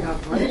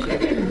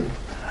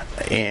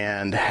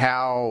 and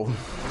how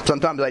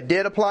sometimes I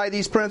did apply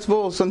these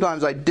principles,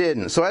 sometimes I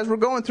didn't. So as we're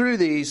going through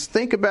these,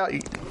 think about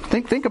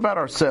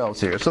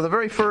ourselves here. So the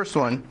very first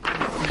one,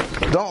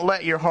 don't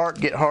let your heart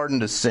get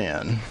hardened to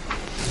sin.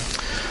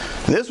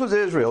 This was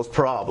Israel's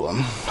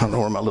problem. I don't know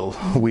where my little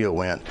wheel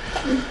went.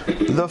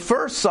 The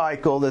first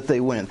cycle that they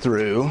went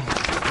through,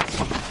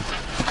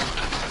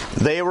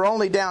 they were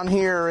only down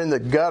here in the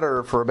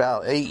gutter for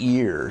about 8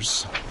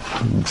 years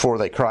before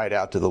they cried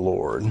out to the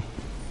Lord.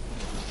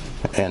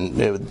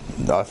 And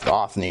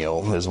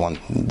Othniel is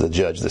the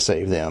judge that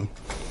saved them.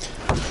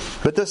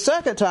 But the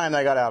second time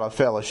they got out of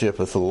fellowship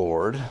with the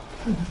Lord,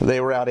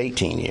 they were out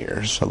 18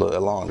 years, a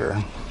little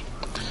longer.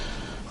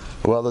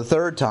 Well, the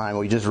third time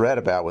we just read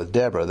about with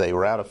Deborah, they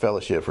were out of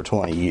fellowship for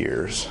 20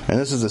 years. And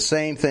this is the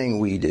same thing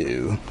we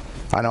do.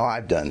 I know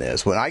I've done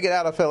this. When I get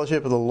out of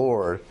fellowship with the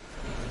Lord,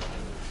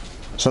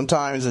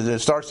 sometimes it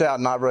starts out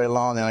not very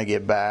long, then I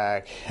get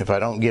back. If I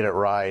don't get it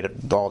right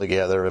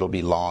altogether, it'll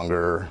be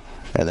longer,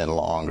 and then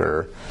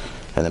longer.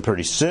 And then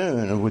pretty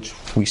soon, which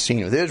we've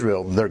seen with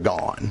Israel, they're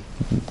gone.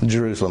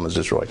 Jerusalem is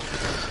destroyed.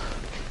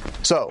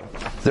 So,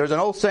 there's an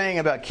old saying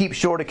about keep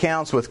short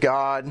accounts with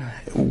God.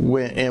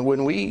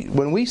 When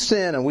we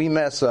sin and we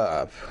mess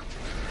up,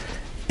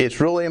 it's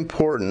really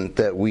important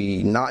that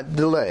we not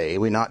delay,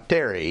 we not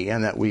tarry,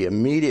 and that we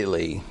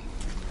immediately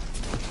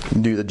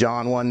do the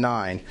John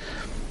 1:9.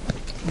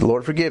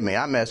 Lord, forgive me,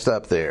 I messed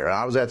up there.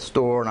 I was at the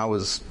store and I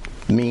was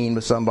mean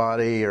with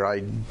somebody, or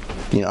I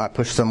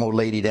pushed some old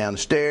lady down the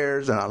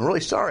stairs, and I'm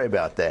really sorry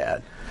about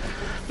that.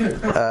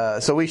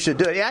 So we should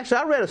do it.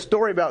 Actually, I read a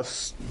story about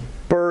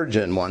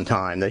Spurgeon one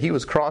time, that he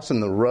was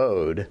crossing the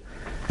road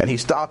and he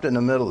stopped in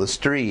the middle of the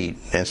street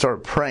and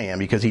started praying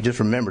because he just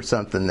remembered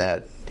something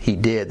that he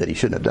did that he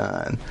shouldn't have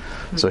done.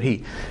 So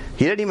he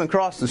didn't even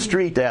cross the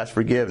street to ask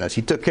forgiveness.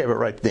 He took care of it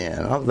right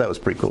then. I thought that was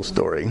a pretty cool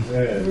story.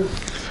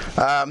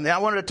 Now I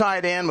wanted to tie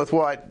it in with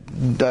what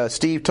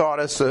Steve taught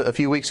us a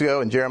few weeks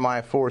ago in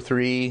Jeremiah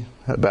 4:3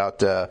 about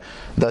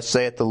thus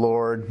saith the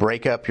Lord,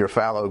 break up your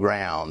fallow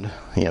ground.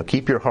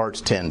 Keep your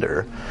hearts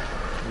tender.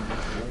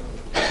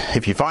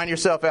 If you find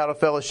yourself out of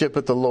fellowship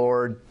with the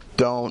Lord,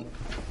 don't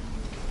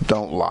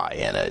lie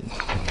in it.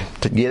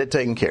 To get it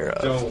taken care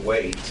of.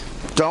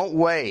 Don't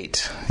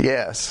wait.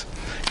 Yes.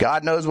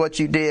 God knows what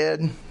you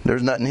did.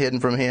 There's nothing hidden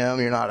from Him.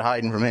 You're not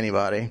hiding from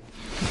anybody.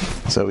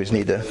 So we just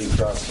need to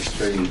cross the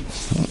street.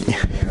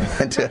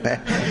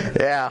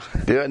 Yeah,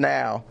 do it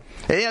now.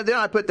 And then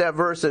I put that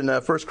verse in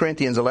 1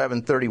 Corinthians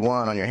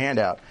 11:31 on your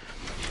handout.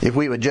 If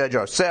we would judge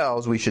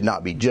ourselves, we should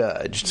not be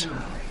judged.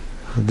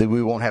 That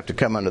we won't have to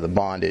come under the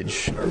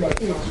bondage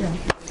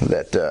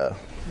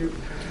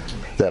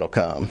that'll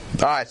come.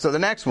 All right, so the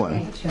next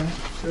one.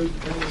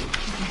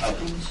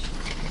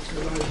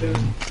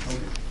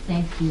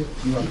 Thank you.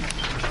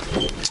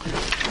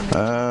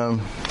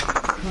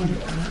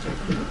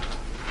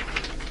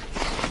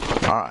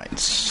 All right,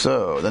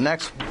 so the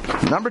next,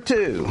 number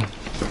 2.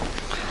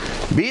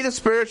 Be the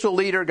spiritual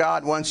leader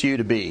God wants you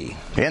to be.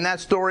 In that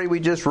story we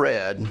just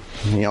read,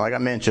 like I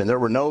mentioned, there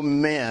were no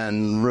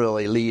men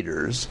really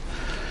leaders.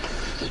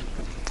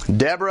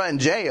 Deborah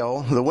and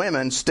Jael, the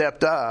women,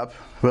 stepped up,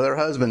 but their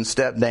husbands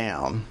stepped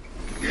down.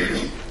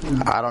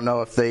 I don't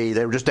know if they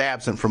were just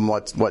absent from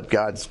what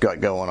God's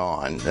got going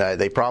on.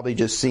 They probably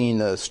just seen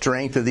the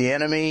strength of the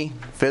enemy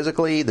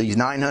physically, these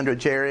 900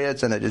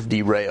 chariots, and it just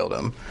derailed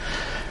them.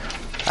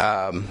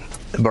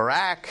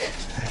 Barak,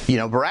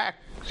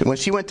 when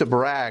she went to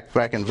Barak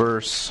back in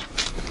verse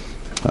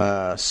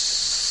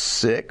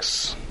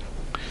 6,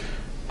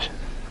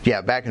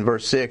 back in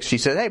verse 6, she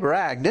said, hey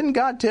Barak, didn't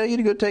God tell you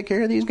to go take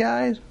care of these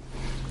guys?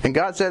 And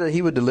God said that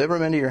He would deliver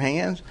them into your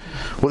hands?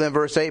 Well, then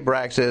verse 8,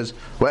 Barak says,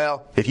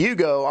 well, if you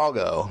go, I'll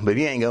go. But if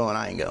you ain't going,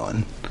 I ain't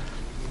going.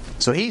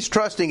 So he's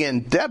trusting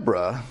in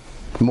Deborah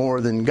more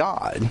than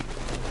God,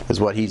 is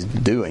what he's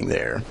doing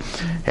there.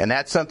 And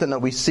that's something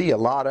that we see a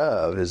lot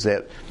of, is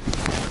that,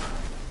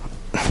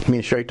 me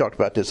and Sherry talked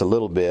about this a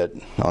little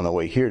bit on the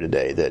way here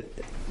today, that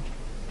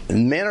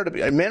men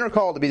are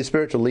called to be the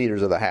spiritual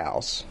leaders of the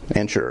house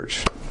and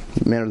church.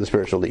 Men are the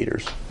spiritual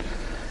leaders.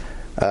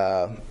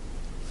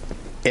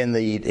 In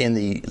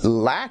the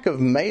lack of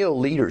male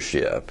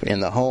leadership in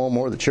the home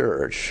or the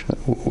church,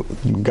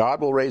 God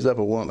will raise up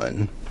a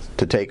woman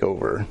to take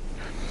over.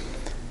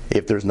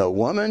 If there's no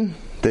woman,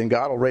 then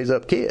God will raise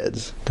up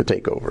kids to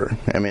take over.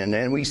 I mean,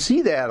 and we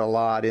see that a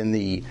lot in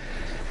the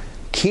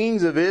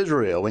kings of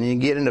Israel. When you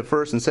get into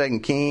 1st and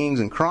 2nd Kings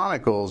and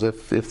Chronicles,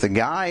 if the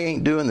guy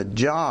ain't doing the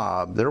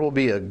job, there will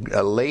be a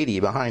lady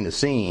behind the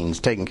scenes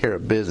taking care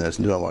of business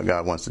and doing what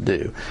God wants to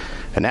do.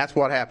 And that's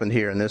what happened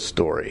here in this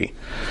story.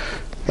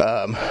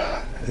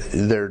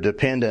 They're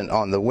dependent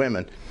on the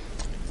women.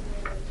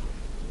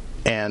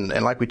 And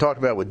like we talked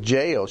about with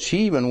Jael, she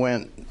even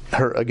went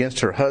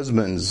against her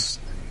husband's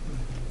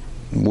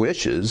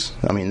wishes.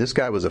 I mean, this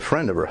guy was a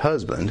friend of her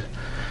husband.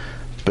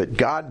 But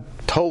God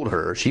told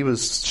her,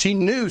 she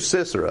knew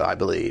Sisera, I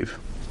believe,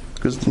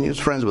 because he was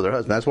friends with her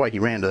husband. That's why he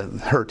ran to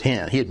her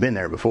tent. He had been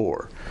there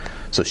before.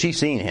 So she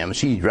seen him.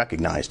 She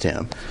recognized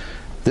him.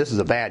 This is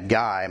a bad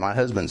guy, my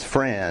husband's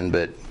friend,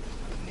 but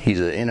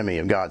he's an enemy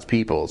of God's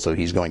people, so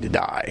he's going to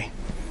die.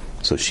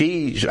 So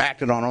she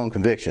acted on her own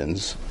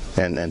convictions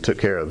and took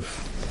care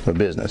of the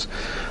business.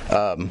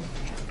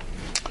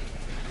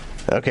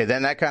 Okay,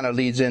 then that kind of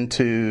leads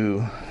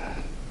into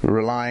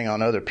relying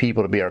on other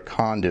people to be our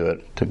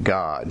conduit to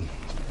God.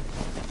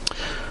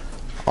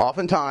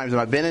 Oftentimes,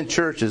 and I've been in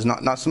churches,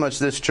 not so much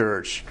this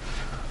church,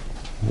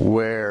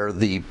 where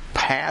the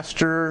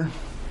pastor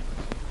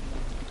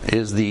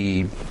is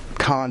the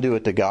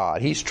conduit to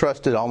God. He's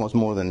trusted almost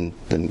more than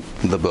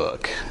the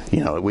book.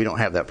 You know, we don't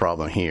have that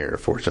problem here,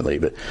 fortunately,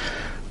 but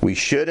we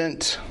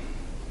shouldn't.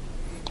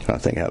 I'm trying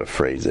to think how to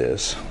phrase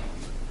this.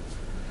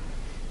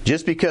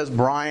 Just because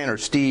Brian or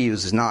Steve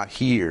is not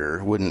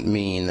here wouldn't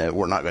mean that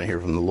we're not going to hear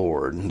from the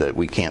Lord, that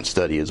we can't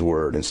study His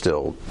Word and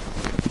still,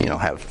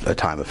 have a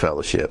time of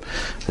fellowship.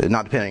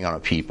 Not depending on our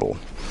people.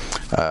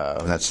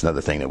 That's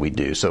another thing that we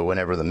do. So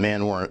whenever the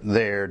men weren't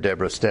there,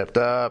 Deborah stepped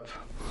up.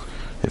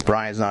 If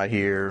Brian's not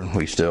here,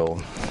 we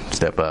still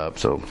step up.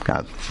 So kind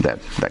of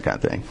that kind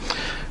of thing.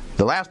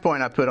 The last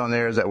point I put on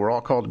there is that we're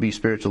all called to be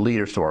spiritual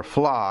leaders to our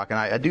flock. And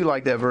I do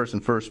like that verse in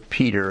 1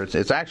 Peter.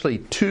 It's actually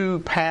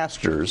 2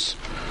 pastors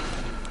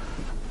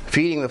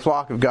feeding the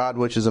flock of God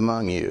which is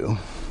among you,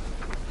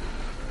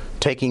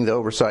 taking the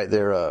oversight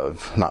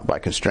thereof, not by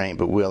constraint,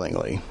 but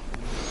willingly.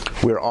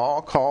 We're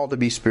all called to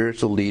be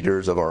spiritual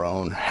leaders of our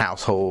own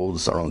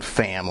households, our own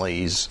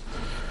families,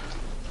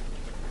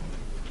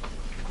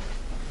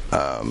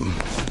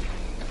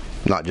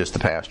 not just the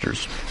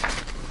pastors.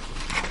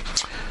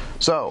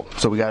 So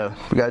we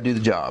gotta do the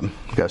job.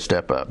 We gotta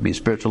step up, be a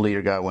spiritual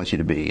leader God wants you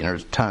to be, and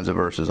there's tons of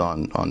verses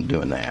on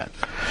doing that.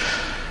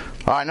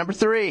 All right, number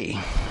 3.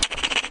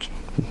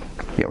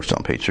 Yeah, we're still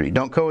on page 3.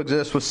 Don't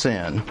coexist with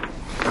sin.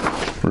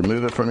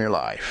 Remove it from your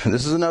life. And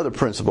this is another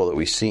principle that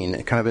we've seen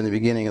kind of in the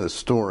beginning of the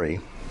story.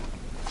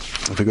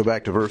 If we go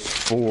back to verse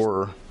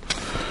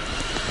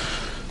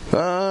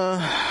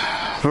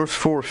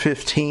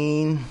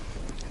 4:15,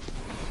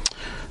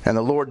 and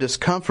the Lord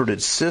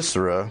discomforted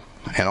Sisera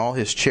and all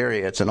his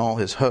chariots and all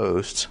his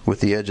hosts with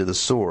the edge of the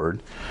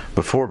sword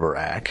before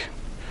Barak,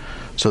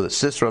 so that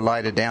Sisera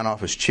lighted down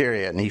off his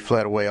chariot and he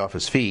fled away off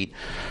his feet.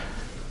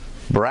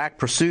 Barak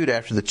pursued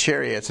after the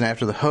chariots and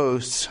after the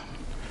hosts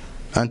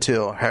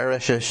until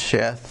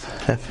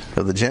Harosheth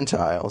of the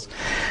Gentiles.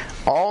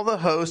 All the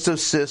hosts of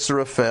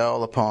Sisera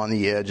fell upon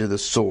the edge of the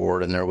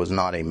sword, and there was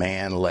not a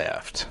man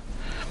left.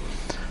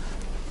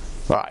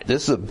 All right,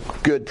 this is a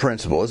good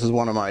principle. This is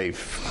one of my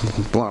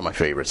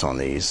favorites on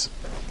these.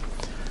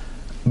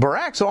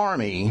 Barak's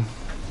army,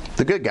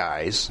 the good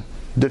guys,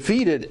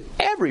 defeated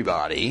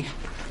everybody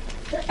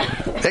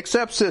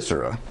except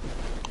Sisera,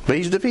 but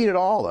he's defeated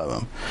all of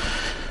them.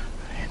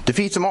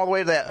 Defeats them all the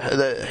way to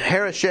the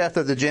Harosheth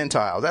of the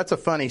Gentiles. That's a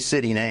funny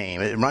city name.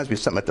 It reminds me of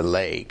something at the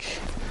lake.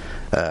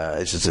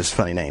 It's just this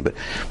funny name. But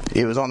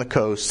it was on the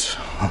coast,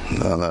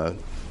 on the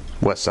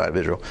west side of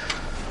Israel.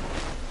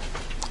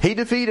 He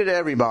defeated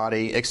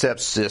everybody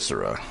except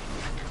Sisera.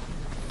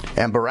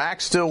 And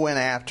Barak still went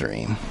after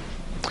him.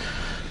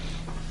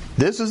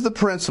 This is the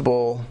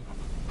principle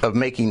of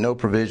making no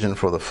provision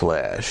for the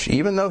flesh.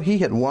 Even though he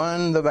had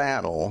won the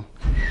battle,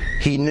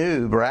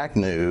 Barak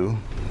knew,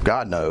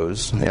 God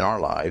knows in our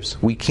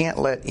lives, we can't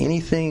let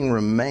anything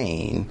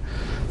remain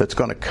that's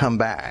going to come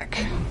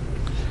back.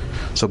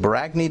 So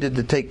Barak needed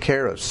to take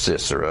care of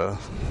Sisera,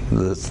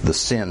 the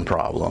sin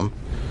problem,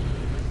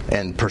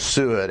 and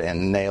pursue it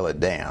and nail it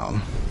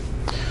down.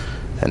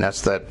 And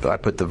that's that. I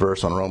put the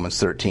verse on Romans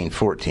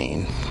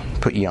 13:14.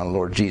 Put ye on the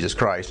Lord Jesus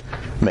Christ.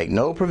 Make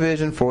no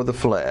provision for the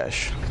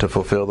flesh to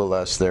fulfill the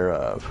lusts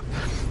thereof.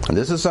 And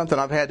this is something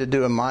I've had to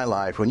do in my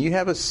life. When you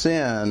have a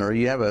sin or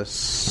you have a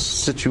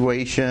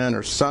situation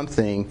or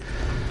something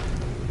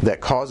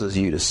that causes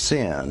you to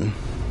sin,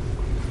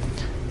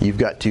 you've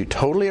got to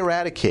totally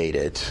eradicate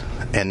it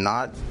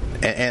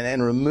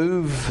and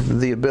remove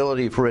the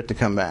ability for it to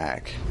come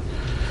back.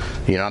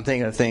 I'm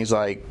thinking of things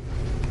like,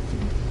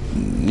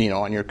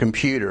 on your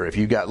computer, if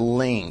you've got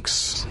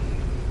links,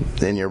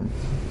 then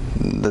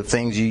the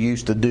things you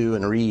used to do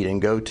and read and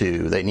go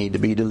to, they need to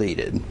be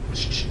deleted.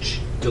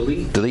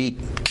 Delete.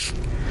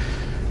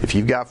 If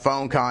you've got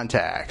phone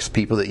contacts,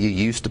 people that you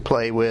used to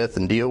play with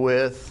and deal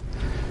with,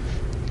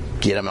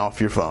 get them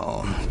off your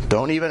phone.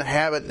 Don't even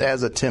have it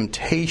as a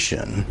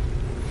temptation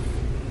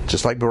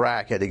Just like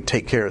Barak had to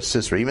take care of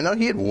Sisera. Even though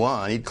he had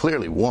won, he'd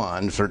clearly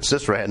won.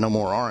 Sisera had no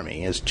more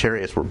army. His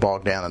chariots were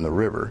bogged down in the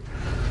river.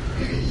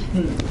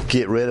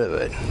 Get rid of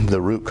it,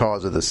 the root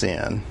cause of the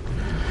sin.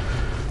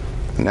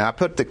 Now I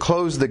put the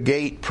close the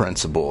gate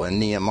principle in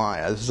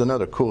Nehemiah. This is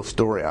another cool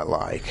story I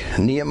like.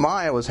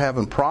 Nehemiah was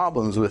having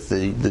problems with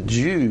the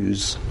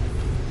Jews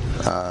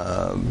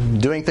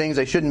doing things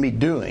they shouldn't be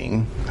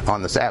doing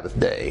on the Sabbath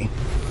day.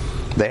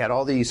 They had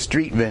all these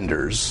street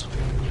vendors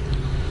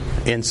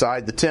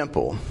inside the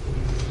temple.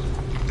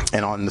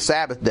 And on the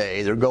Sabbath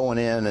day, they're going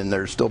in and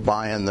they're still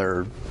buying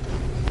their,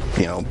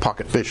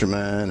 pocket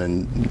fishermen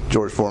and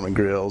George Foreman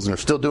grills, and they're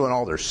still doing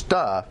all their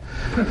stuff.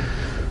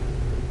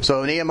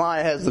 So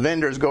Nehemiah has the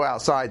vendors go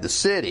outside the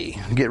city,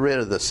 get rid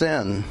of the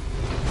sin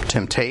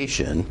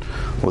temptation.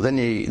 Well, then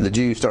the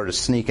Jews started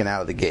sneaking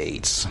out of the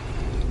gates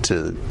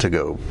to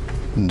go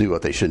do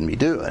what they shouldn't be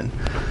doing.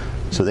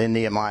 So then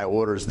Nehemiah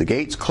orders the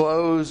gates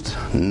closed,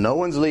 no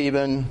one's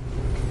leaving,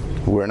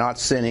 we're not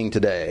sinning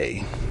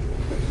today.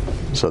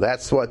 So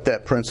that's what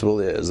that principle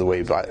is, the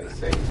way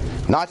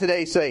not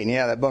today, Satan.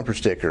 Yeah, that bumper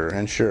sticker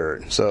and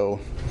shirt. So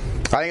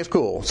I think it's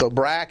cool. So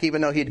Barak,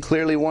 even though he'd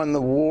clearly won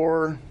the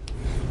war,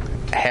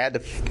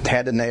 had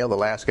to nail the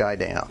last guy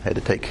down. Had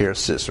to take care of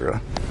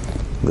Sisera,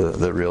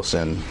 the real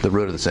sin, the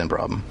root of the sin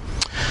problem.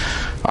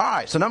 All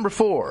right. So number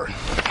 4,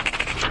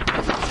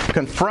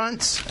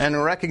 confront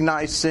and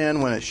recognize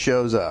sin when it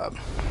shows up.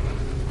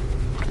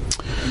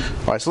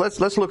 All right, so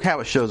let's look how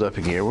it shows up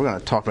in here. We're going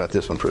to talk about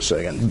this one for a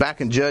second.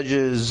 Back in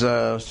Judges,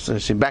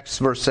 back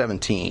to verse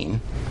 17.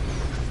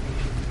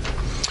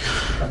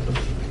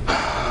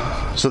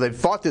 So they've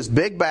fought this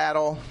big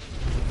battle.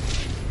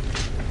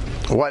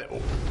 What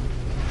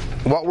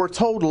we're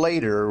told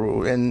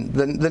later in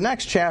the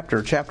next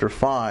chapter, chapter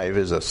 5,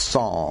 is a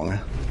song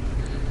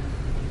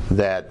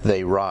that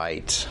they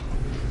write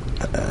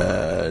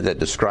that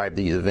describe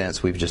these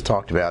events we've just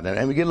talked about,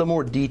 and we get a little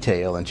more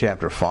detail in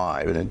chapter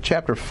 5. And in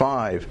chapter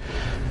 5,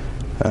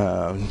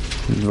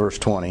 verse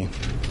 20,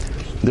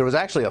 there was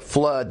actually a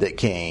flood that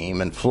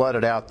came and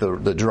flooded out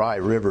the dry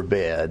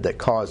riverbed that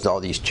caused all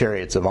these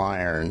chariots of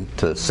iron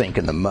to sink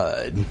in the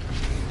mud.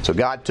 So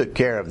God took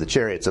care of the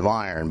chariots of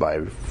iron by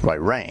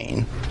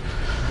rain,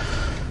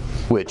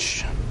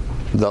 which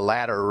the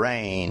latter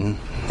rain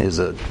is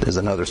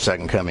another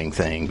second coming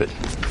thing, but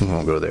we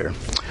won't go there.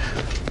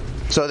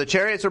 So the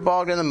chariots are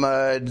bogged in the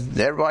mud.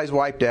 Everybody's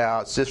wiped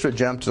out. Sisera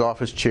jumps off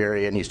his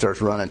chariot and he starts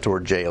running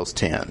toward Jael's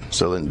tent.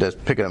 So then let's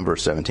pick it up in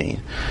verse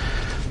 17.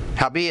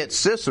 Howbeit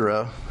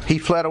Sisera, he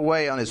fled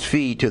away on his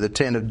feet to the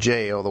tent of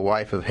Jael, the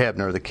wife of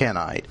Hebner the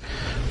Kenite.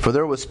 For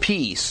there was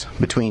peace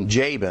between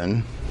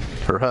Jabin,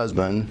 her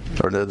husband,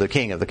 or the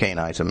king of the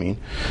Canaanites, and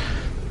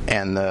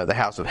the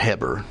house of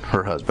Heber,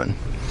 her husband.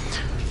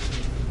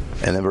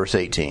 And then verse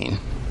 18.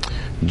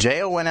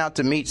 Jael went out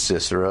to meet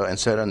Sisera and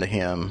said unto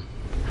him,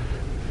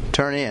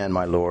 Turn in,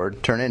 my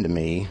lord, turn in to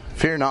me,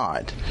 fear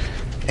not.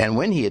 And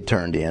when he had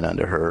turned in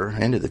unto her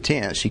into the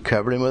tent, she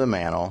covered him with a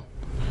mantle.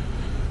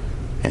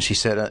 And he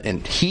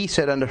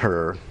said unto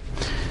her,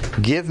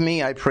 Give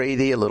me, I pray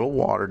thee, a little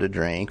water to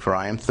drink, for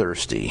I am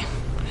thirsty.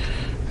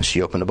 And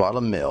she opened a bottle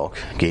of milk,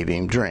 gave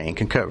him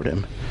drink, and covered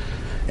him.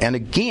 And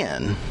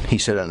again he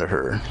said unto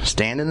her,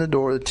 Stand in the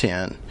door of the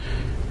tent,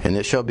 and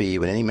it shall be,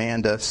 when any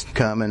man doth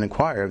come and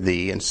inquire of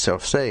thee, and shall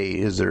say,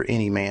 Is there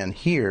any man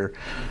here?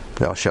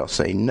 Thou shalt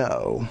say,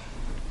 No.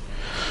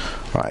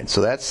 All right,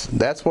 so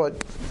that's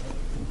what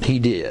he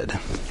did.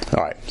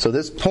 All right, so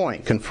this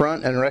point,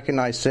 confront and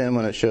recognize sin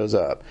when it shows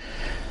up.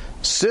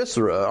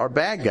 Sisera, our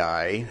bad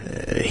guy,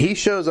 he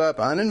shows up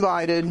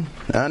uninvited,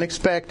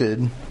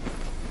 unexpected,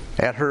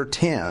 at her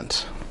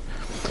tent,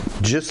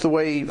 just the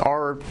way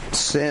our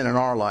sin in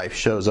our life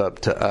shows up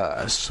to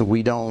us.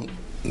 We don't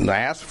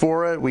ask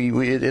for it.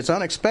 It's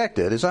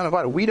unexpected. It's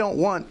uninvited. We don't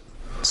want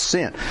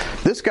sin.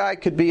 This guy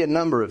could be a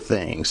number of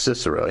things,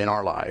 Sisera, in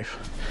our life.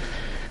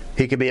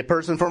 He could be a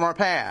person from our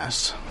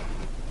past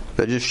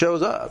that just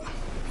shows up.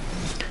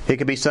 He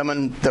could be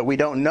someone that we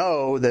don't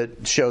know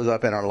that shows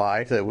up in our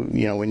life that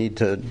we need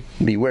to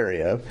be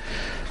wary of.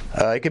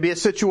 It could be a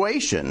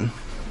situation,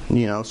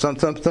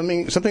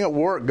 something at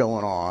work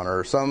going on,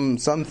 or some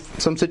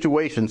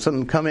situation,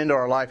 something come into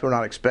our life we're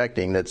not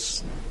expecting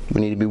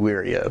we need to be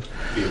wary of.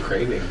 Be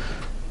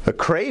A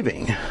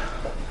craving,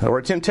 or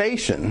a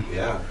temptation.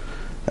 Yeah.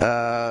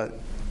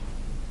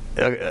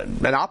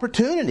 An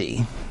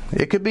opportunity.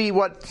 It could be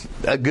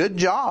a good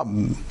job,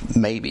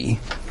 maybe.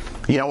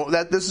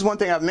 This is one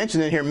thing I've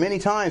mentioned in here many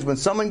times. When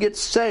someone gets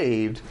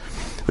saved,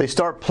 they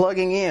start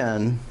plugging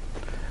in.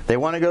 They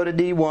want to go to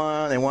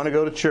D1. They want to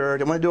go to church.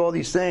 They want to do all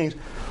these things.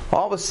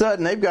 All of a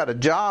sudden, they've got a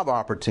job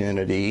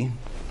opportunity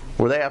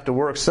where they have to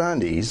work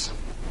Sundays,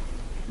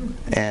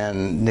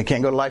 and they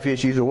can't go to Life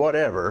Issues or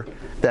whatever.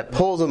 That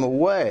pulls them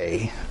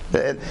away.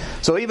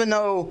 So even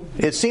though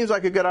it seems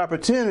like a good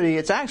opportunity,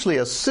 it's actually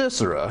a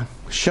Sisera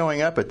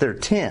showing up at their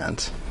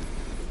tent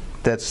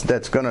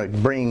that's going to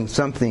bring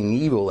something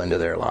evil into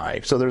their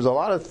life. So there's a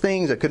lot of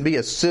things that could be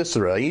a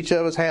Sisera. Each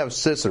of us have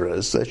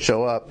Siseras that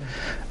show up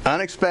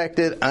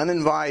unexpected,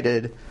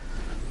 uninvited,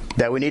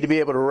 that we need to be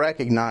able to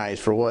recognize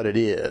for what it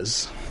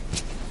is.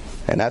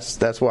 And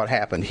that's what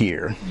happened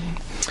here.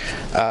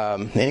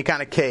 Any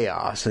kind of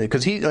chaos.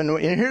 Because and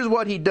here's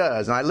what he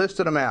does, and I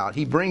listed them out.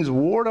 He brings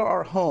war to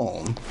our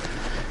home.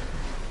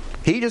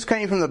 He just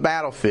came from the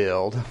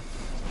battlefield.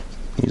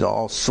 He's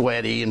all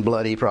sweaty and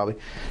bloody probably.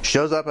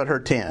 Shows up at her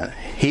tent.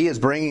 He is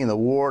bringing the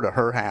war to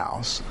her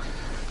house,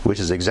 which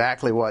is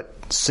exactly what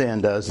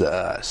sin does to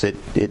us.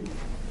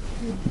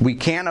 We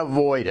can't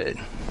avoid it.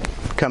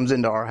 It comes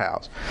into our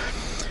house.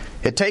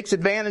 It takes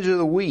advantage of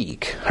the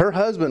weak. Her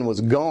husband was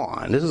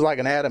gone. This is like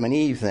an Adam and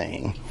Eve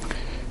thing.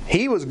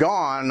 He was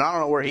gone, and I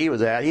don't know where he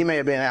was at. He may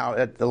have been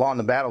out along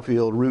the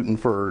battlefield rooting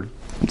for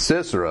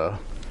Sisera.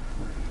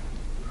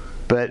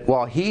 But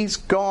while he's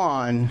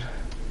gone,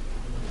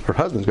 her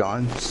husband's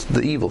gone,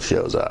 the evil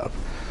shows up.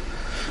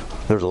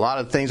 There's a lot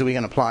of things that we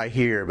can apply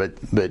here,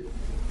 but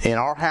in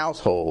our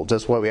household,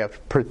 that's why we have to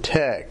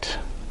protect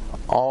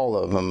all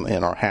of them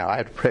in our house. I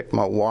had to protect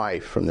my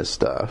wife from this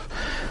stuff.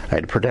 I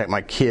had to protect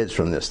my kids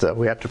from this stuff.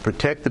 We have to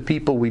protect the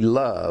people we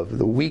love,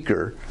 the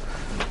weaker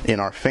in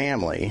our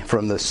family,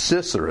 from the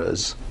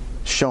Siseras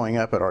showing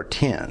up at our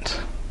tent.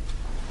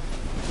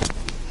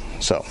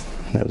 So,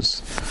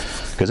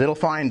 because it'll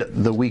find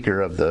the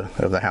weaker of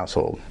the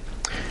household.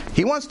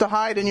 He wants to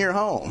hide in your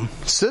home.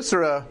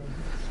 Sisera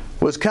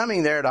was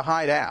coming there to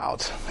hide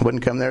out. He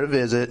wouldn't come there to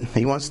visit.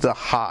 He wants to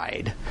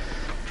hide.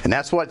 And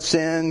that's what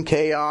sin,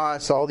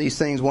 chaos, all these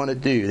things want to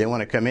do. They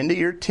want to come into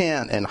your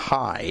tent and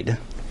hide.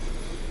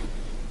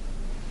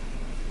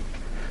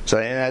 So,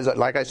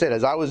 like I said,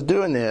 as I was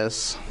doing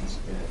this,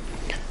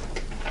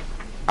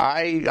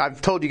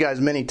 I've told you guys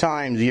many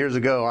times, years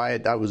ago,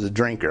 I was a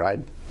drinker. I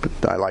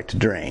like to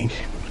drink.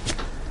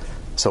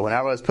 So when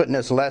I was putting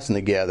this lesson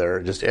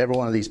together, just every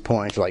one of these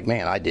points, like,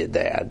 man, I did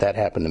that. That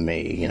happened to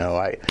me. You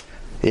know,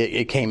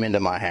 it came into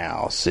my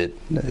house. It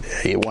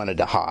wanted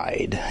to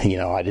hide. You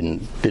know, I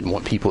didn't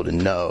want people to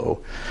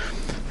know.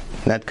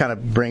 And that kind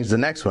of brings the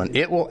next one.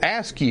 It will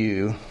ask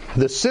you,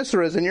 the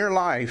Siseras in your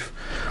life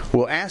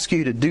will ask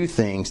you to do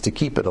things to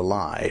keep it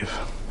alive.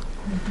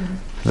 Mm-hmm.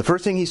 The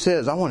first thing he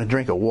says, I want a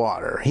drink of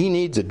water. He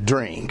needs a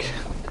drink.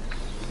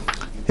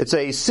 It's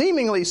a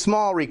seemingly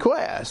small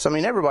request. I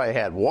mean, everybody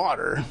had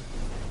water.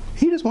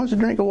 He just wants a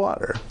drink of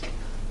water.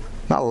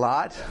 Not a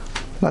lot.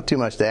 Not too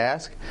much to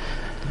ask.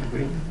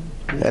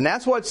 And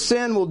that's what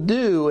sin will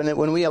do, and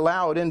when we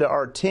allow it into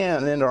our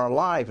tent and into our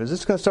life, is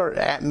it's going to start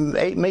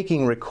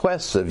making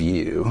requests of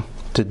you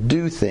to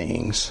do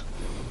things,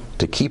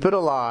 to keep it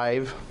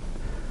alive.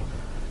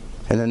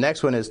 And the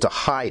next one is to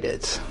hide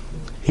it.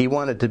 He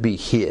wanted to be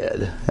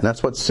hid, and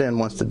that's what sin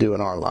wants to do in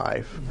our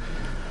life.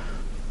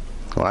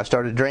 When I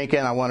started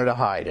drinking, I wanted to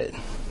hide it.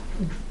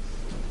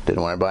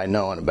 Didn't want everybody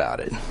knowing about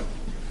it.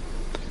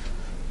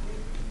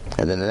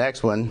 And then the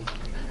next one,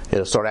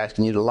 it'll start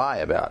asking you to lie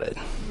about it.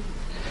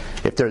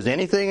 If there's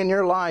anything in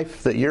your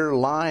life that you're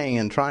lying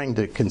and trying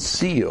to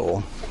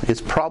conceal, it's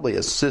probably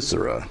a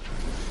Sisera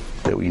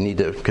that we need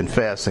to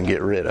confess and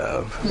get rid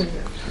of.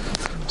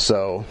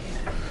 So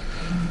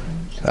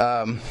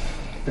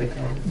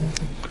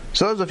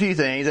there's a few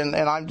things, and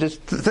I'm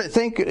just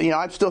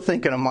I'm still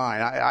thinking of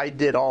mine. I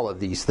did all of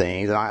these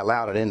things, and I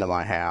allowed it into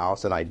my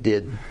house, and I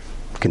did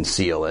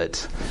conceal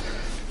it.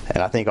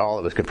 And I think all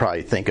of us could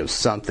probably think of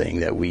something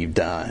that we've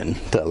done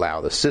to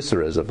allow the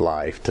Siseras of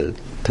life to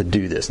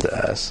do this to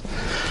us.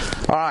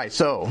 All right,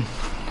 so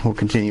we'll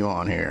continue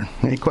on here.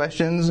 Any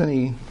questions?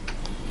 Anything?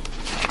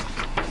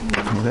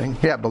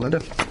 Yeah,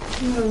 Belinda?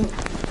 No.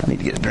 I need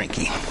to get a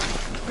drinky.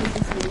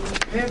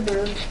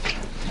 Heber,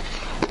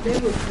 they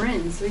were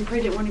friends, so he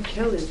probably didn't want to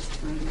kill his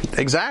friend.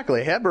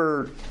 Exactly.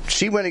 Heber,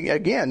 she went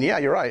again. Yeah,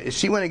 you're right.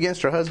 She went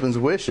against her husband's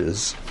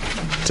wishes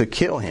to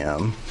kill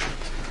him.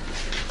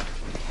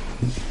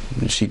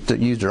 She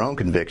used her own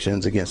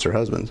convictions against her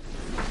husband's.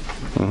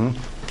 Mm-hmm.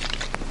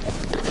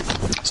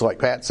 So like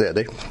Pat said,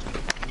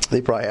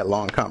 they probably had a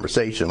long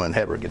conversation when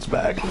Heber gets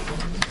back.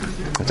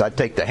 So I'd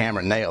take the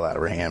hammer and nail out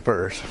of her hand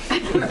first.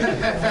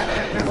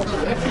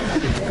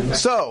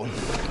 So,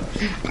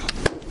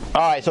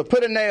 all right, so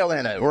put a nail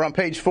in it. We're on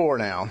page 4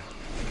 now.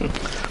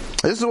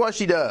 This is what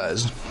she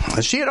does.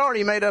 She had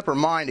already made up her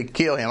mind to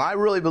kill him. I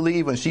really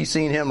believe when she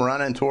seen him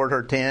running toward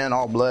her tent,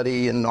 all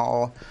bloody and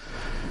all,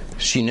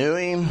 she knew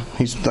him.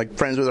 He's like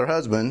friends with her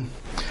husband.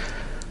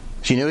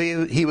 She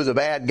knew he was a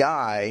bad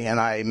guy, and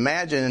I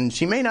imagine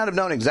she may not have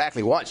known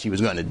exactly what she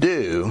was going to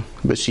do,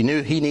 but she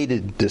knew he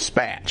needed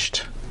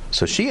dispatched.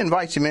 So she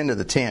invites him into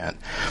the tent.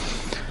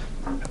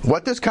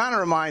 What this kind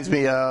of reminds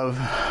me of,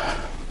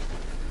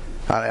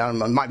 I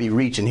might be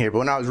reaching here, but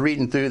when I was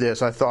reading through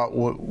this, I thought,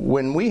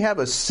 when we have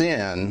a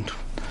sin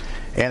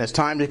and it's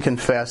time to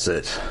confess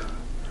it,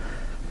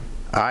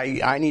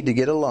 I need to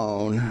get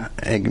alone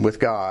with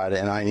God,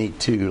 and I need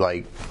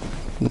to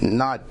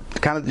not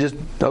kind of just,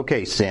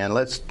 okay, sin,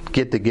 let's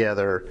get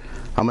together.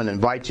 I'm going to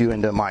invite you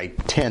into my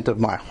tent of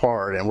my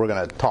heart, and we're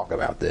going to talk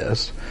about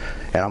this,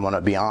 and I'm going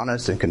to be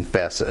honest and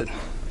confess it.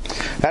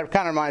 That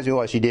kind of reminds me of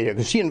what she did here,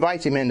 because she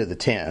invites him into the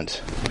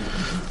tent.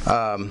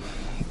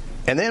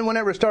 And then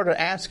whenever it started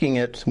asking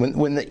it,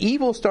 when the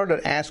evil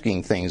started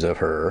asking things of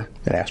her,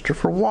 it asked her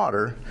for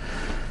water,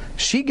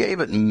 she gave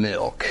it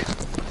milk.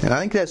 And I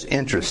think that's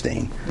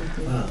interesting.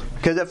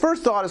 Because at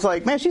first thought, it's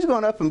like, man, she's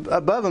going up and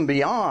above and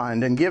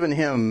beyond and giving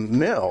him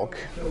milk.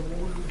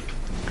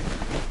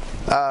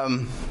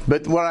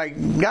 But when I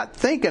got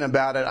thinking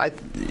about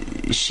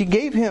it, she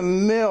gave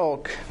him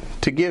milk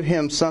to give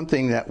him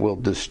something that will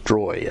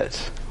destroy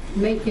it.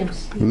 Make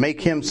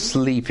him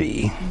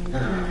sleepy.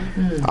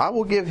 I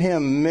will give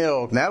him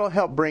milk, and that'll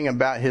help bring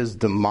about his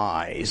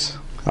demise.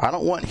 I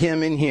don't want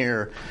him in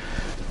here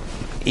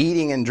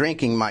eating and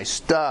drinking my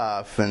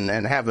stuff and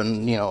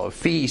having, a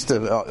feast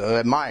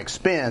at my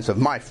expense of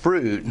my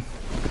fruit.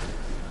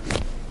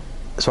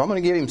 So I'm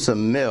going to give him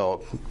some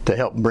milk to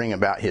help bring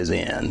about his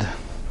end.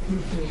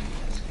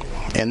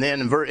 And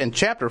then in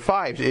chapter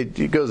 5,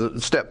 it goes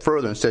a step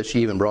further and says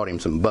she even brought him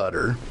some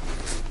butter.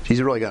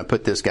 She's really going to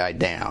put this guy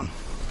down.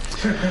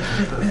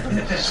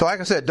 So like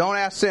I said,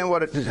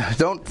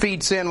 don't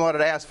feed sin what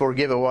it asks for,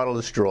 give it what will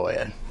destroy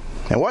it.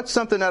 And what's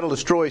something that'll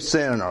destroy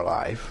sin in our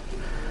life?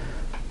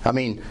 I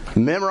mean,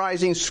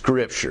 memorizing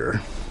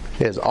Scripture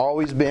has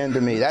always been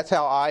to me. That's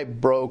how I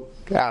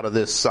broke out of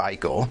this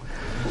cycle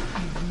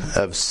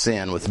of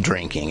sin with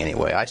drinking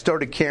anyway. I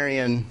started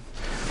carrying...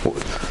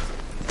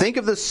 Think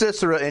of the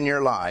Sisera in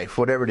your life,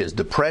 whatever it is.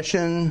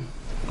 Depression,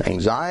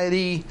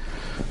 anxiety,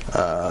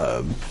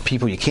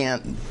 people you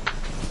can't...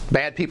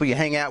 Bad people you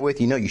hang out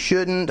with, you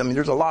shouldn't. I mean,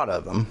 there's a lot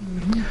of them.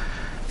 Mm-hmm.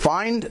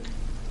 Find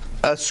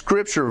a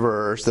Scripture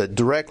verse that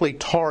directly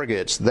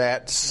targets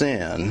that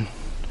sin.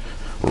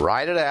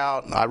 Write it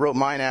out. I wrote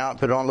mine out,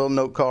 put it on a little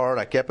note card.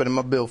 I kept it in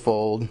my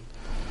billfold.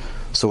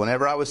 So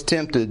whenever I was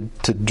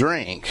tempted to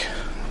drink,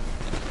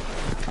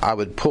 I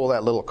would pull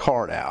that little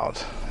card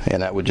out.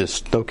 And that would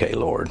just, okay,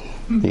 Lord,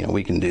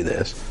 we can do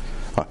this.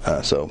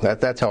 So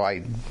that's how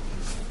I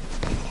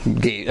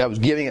was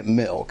giving it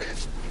milk.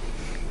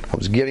 I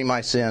was giving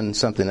my sin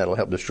something that'll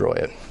help destroy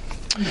it.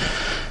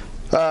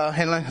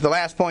 And the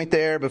last point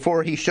there,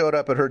 before he showed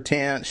up at her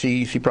tent,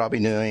 she probably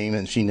knew him,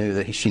 and she knew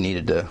that she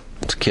needed to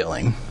kill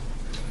him.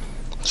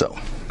 So,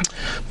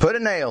 put a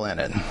nail in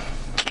it.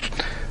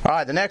 All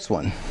right, the next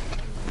one.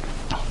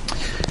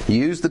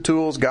 Use the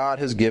tools God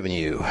has given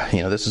you.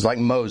 This is like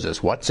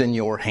Moses. What's in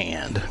your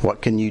hand?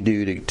 What can you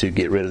do to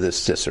get rid of this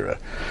Sisera?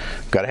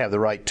 Got to have the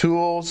right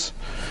tools.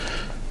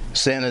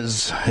 Sin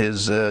is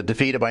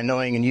defeated by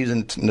knowing and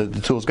using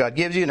the tools God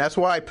gives you, and that's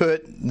why I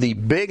put the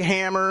big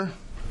hammer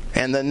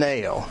and the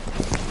nail.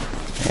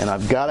 And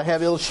I've got to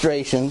have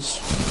illustrations.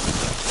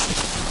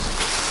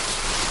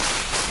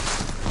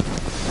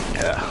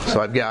 Yeah, so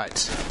I've got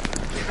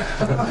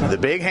the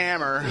big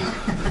hammer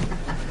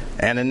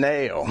and a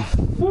nail.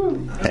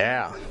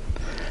 Yeah.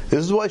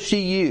 This is what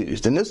she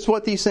used, and this is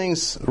what these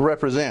things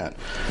represent.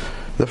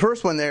 The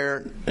first one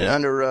there,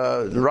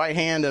 under the right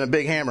hand and a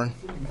big hammer,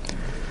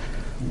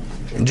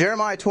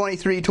 Jeremiah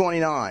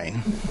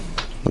 23:29,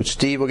 which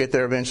Steve will get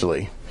there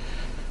eventually.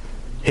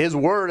 His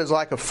word is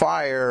like a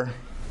fire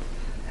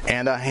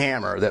and a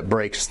hammer that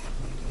breaks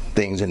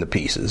things into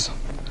pieces.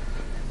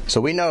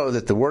 So we know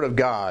that the Word of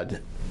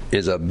God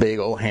is a big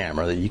old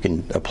hammer that you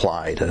can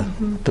apply to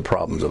the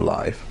problems of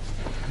life.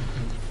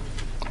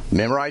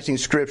 Memorizing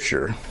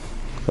Scripture,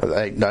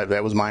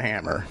 that was my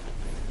hammer.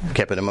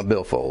 Kept it in my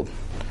billfold.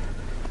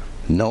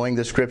 Knowing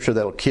the Scripture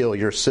that'll kill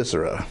your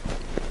Sisera.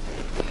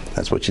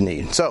 That's what you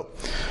need. So,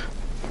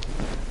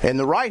 in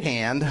the right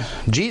hand,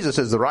 Jesus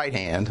is the right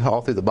hand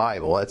all through the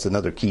Bible. That's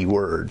another key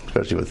word,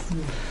 especially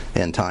with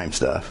end time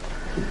stuff.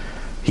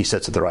 He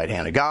sits at the right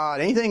hand of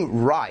God.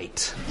 Anything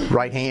right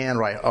hand,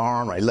 right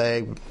arm, right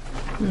leg,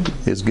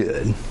 is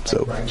good.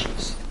 So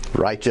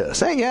righteous.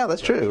 Hey, yeah,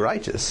 that's true.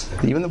 Righteous.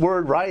 Even the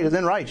word right is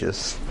in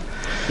righteous.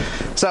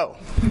 So,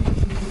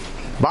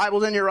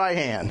 Bible's in your right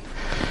hand.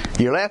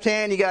 Your left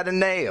hand, you got a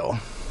nail.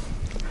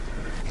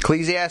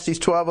 Ecclesiastes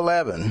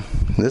 12:11.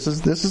 This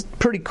is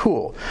pretty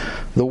cool.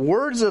 The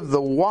words of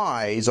the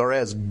wise are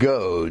as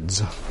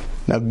goads.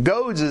 Now,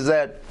 goads is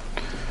that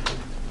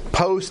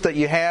post that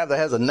you have that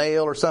has a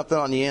nail or something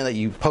on the end that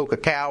you poke a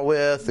cow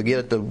with to get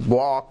it to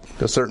walk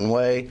a certain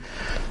way.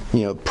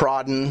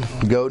 Prodding,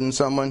 goading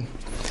someone.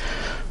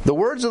 The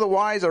words of the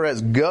wise are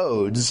as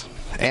goads,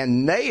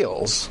 and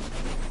nails,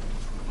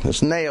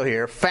 this nail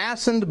here,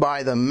 fastened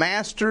by the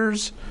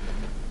master's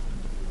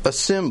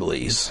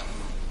assemblies,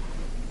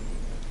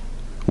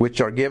 which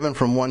are given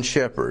from one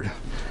shepherd.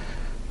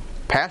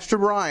 Pastor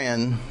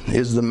Brian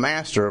is the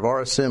master of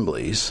our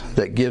assemblies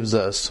that gives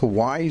us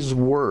wise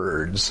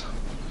words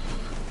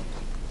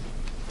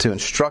to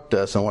instruct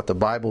us on what the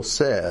Bible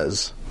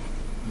says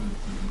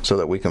so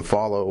that we can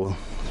follow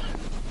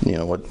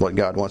what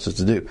God wants us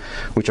to do,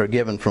 which are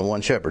given from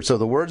one shepherd. So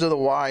the words of the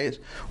wise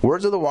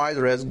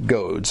are as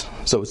goads.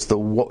 So it's the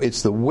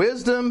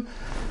wisdom,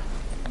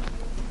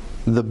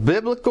 the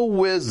biblical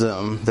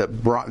wisdom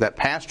that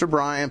Pastor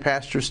Brian,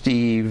 Pastor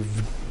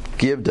Steve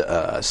give to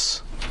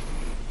us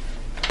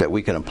that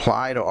we can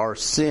apply to our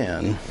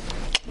sin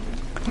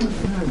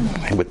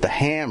with the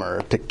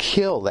hammer to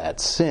kill that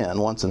sin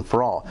once and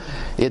for all.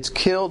 It's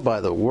killed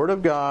by the Word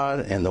of God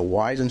and the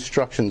wise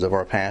instructions of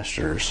our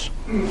pastors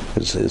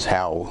is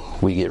how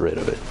we get rid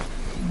of it.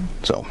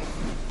 So,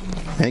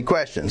 any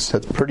questions?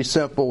 That's pretty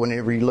simple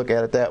whenever you look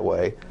at it that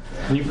way.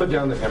 Can you put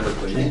down the hammer,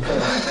 please? And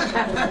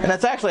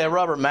that's actually a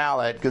rubber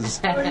mallet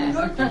because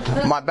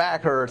my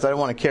back hurts. I don't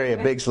want to carry a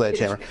big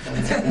sledgehammer.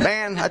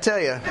 Man, I tell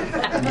you,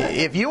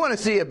 if you want to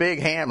see a big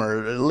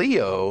hammer,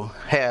 Leo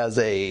has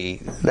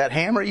that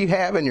hammer you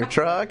have in your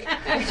truck.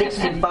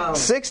 16 pounds.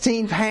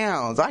 16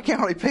 pounds. I can't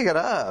hardly pick it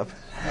up.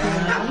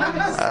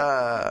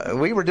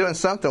 We were doing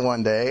something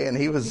one day, and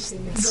he was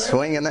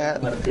swinging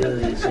that.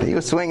 He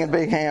was swinging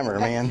big hammer,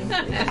 man.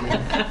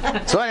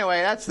 So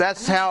anyway,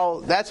 that's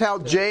how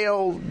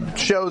jail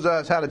shows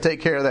us how to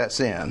take care of that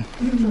sin.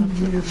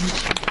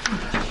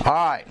 All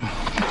right,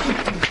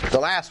 the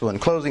last one.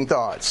 Closing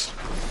thoughts.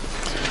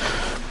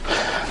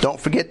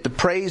 Don't forget to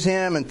praise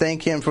Him and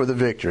thank Him for the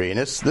victory. And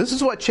this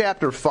is what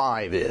chapter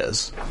 5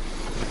 is.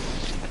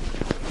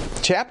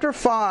 Chapter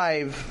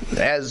 5,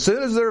 as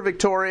soon as they're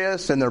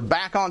victorious and they're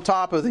back on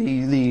top of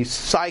the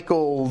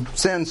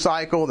sin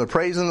cycle, they're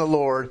praising the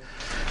Lord,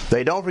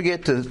 they don't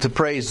forget to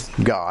praise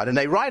God. And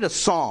they write a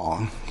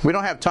song. We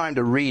don't have time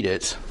to read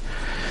it.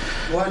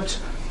 What?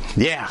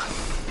 Yeah.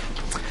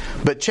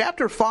 But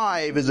chapter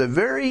 5 is a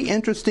very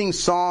interesting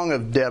song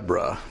of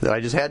Deborah that I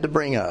just had to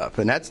bring up.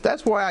 And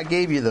that's why I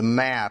gave you the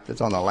map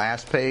that's on the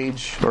last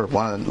page, or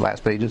one of the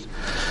last pages.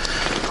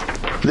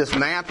 This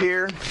map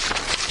here.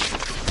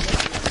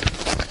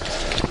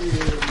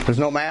 There's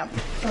no map?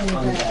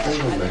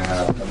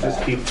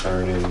 Just keep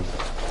turning.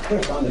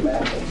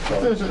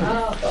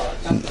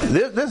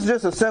 This is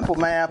just a simple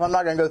map. I'm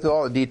not going to go through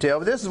all the detail,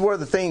 but this is where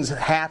the things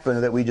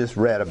happen that we just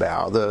read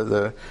about.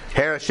 The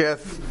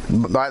Harosheth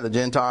by the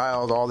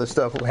Gentiles, all this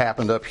stuff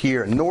happened up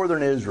here in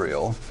northern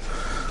Israel.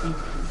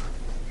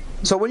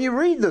 So when you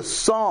read the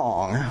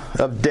song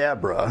of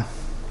Deborah,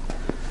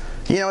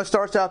 it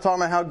starts out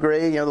talking about how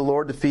great, the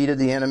Lord defeated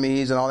the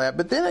enemies and all that,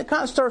 but then it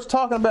kind of starts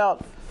talking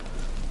about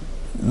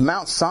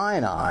Mount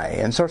Sinai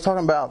and starts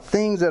talking about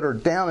things that are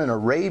down in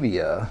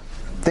Arabia,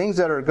 things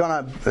that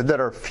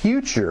are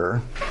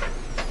future,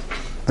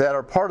 that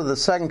are part of the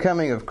second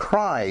coming of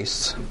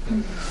Christ,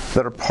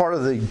 that are part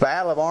of the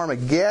Battle of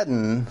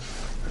Armageddon.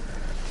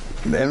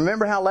 And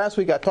remember how last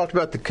week I talked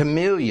about the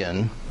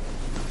chameleon,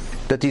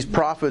 that these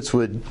prophets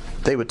would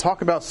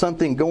talk about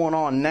something going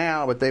on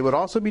now, but they would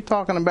also be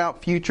talking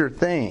about future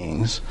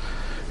things.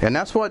 And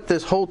that's what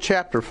this whole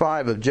chapter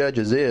 5 of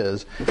Judges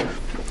is.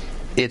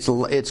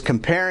 It's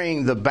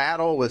comparing the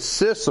battle with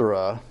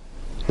Sisera,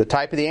 the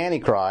type of the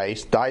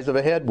Antichrist, dies of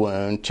a head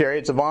wound,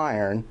 chariots of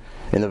iron,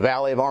 in the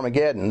valley of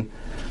Armageddon,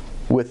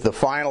 with the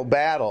final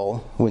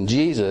battle when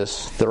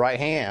Jesus, the right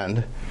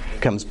hand,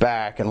 comes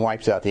back and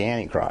wipes out the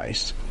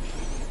Antichrist.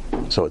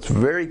 So it's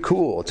very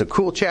cool. It's a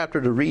cool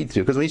chapter to read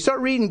through. Because when you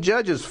start reading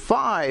Judges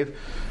 5,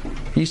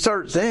 you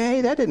start saying,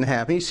 hey, that didn't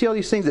happen. You see all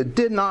these things that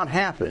did not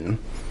happen,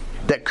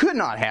 that could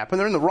not happen.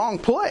 They're in the wrong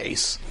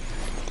place.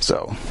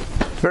 So,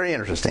 very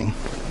interesting.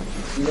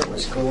 You know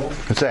what's cool?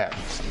 What's that?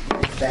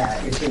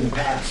 That it's in the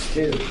past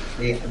too,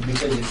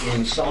 because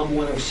in Psalm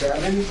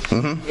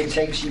 107, it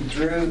takes you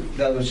through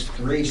those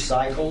 3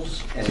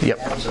 cycles and it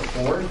adds a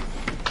 4th.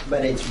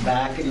 But it's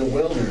back in the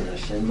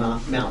wilderness in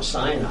Mount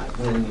Sinai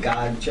when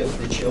God took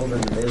the children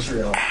of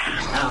Israel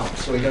out.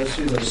 So he goes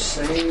through the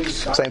same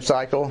cycle. Same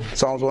cycle,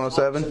 Psalms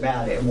 107.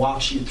 About it,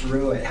 walks you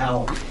through it.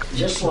 How,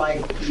 just like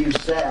you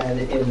said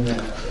in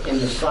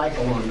the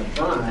cycle on the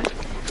front,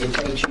 it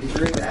takes you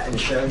through that and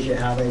shows you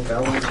how they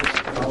fell into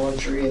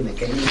idolatry and the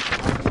kingdom.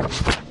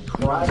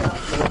 Right up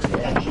towards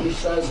the end, he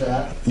says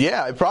that.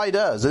 Yeah, it probably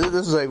does. This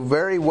is a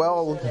very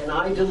well. And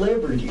I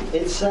delivered you.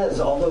 It says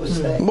all those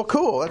things. Well,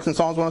 cool. That's in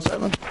Psalms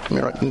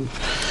 107.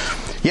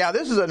 Yeah,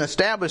 this is an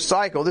established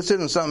cycle. This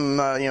isn't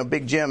something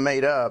Big Jim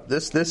made up.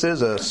 This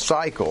is a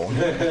cycle.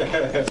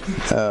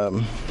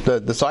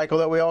 The cycle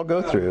that we all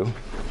go through.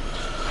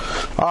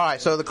 All right,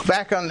 so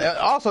back on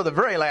also the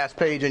very last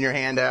page in your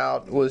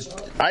handout was,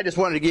 I just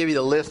wanted to give you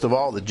the list of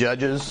all the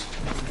judges.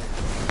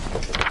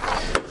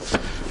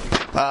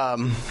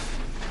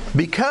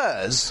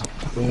 Because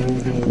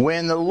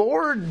when the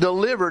Lord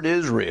delivered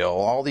Israel,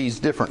 all these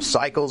different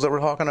cycles that we're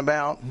talking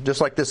about, just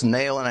like this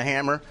nail and a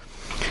hammer,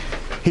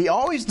 He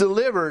always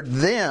delivered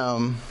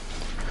them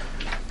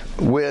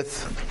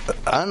with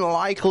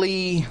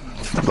unlikely,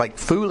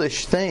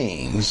 foolish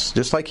things,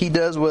 just like He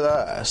does with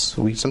us.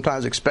 We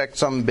sometimes expect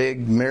some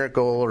big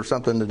miracle or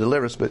something to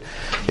deliver us, but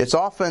it's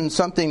often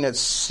something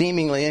that's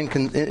seemingly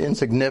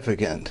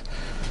insignificant.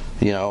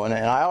 And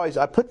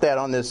I put that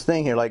on this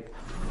thing here, like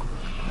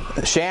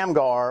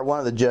Shamgar, one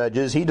of the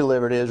judges, he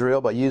delivered Israel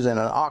by using an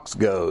ox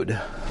goad,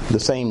 the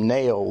same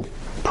nail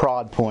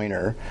prod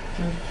pointer.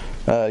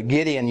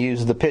 Gideon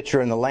used the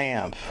pitcher and the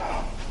lamp.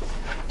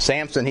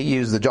 Samson, he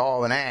used the jaw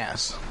of an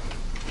ass.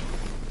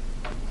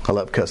 I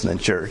love cussing in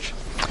church.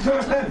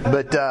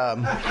 But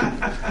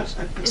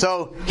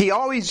so he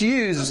always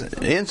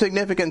used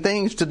insignificant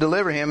things to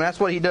deliver him, and that's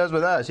what He does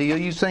with us. He'll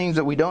use things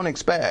that we don't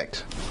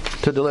expect.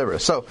 to deliver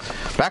us. So,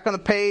 back on the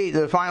page,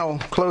 the final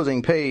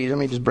closing page, let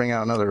me just bring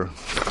out the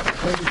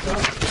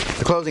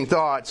closing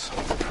thoughts.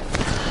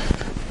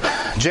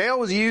 Jael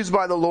was used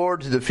by the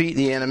Lord to defeat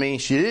the enemy.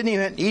 She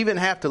didn't even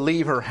have to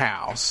leave her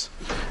house.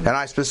 And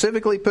I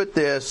specifically put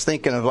this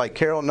thinking of like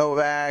Carol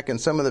Novak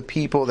and some of the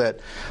people that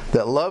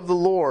love the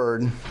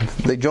Lord.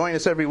 They join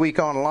us every week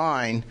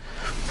online.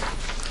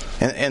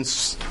 And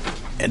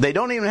they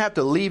don't even have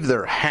to leave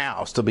their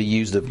house to be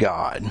used of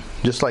God,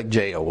 just like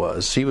Jael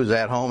was. She was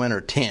at home in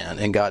her tent,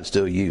 and God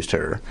still used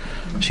her.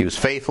 She was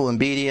faithful and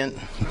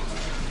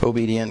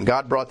obedient.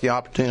 God brought the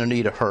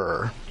opportunity to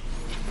her.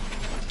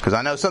 Because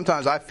I know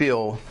sometimes I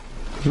feel,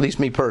 at least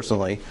me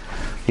personally,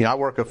 I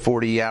work a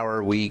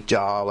 40-hour week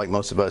job like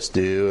most of us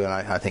do, and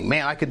I think,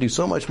 man, I could do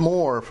so much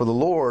more for the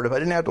Lord if I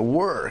didn't have to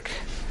work.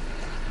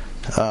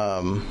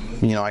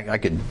 I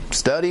could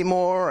study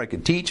more, I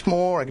could teach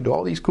more, I could do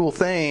all these cool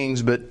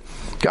things, but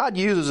God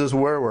uses us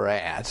where we're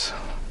at.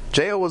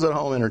 Jael was at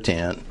home in her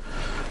tent.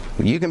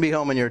 You can be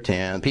home in your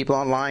tent. People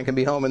online can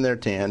be home in their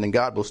tent, and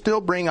God will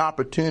still bring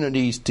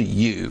opportunities to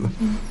you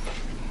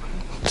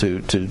to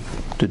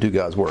do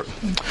God's work.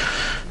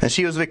 And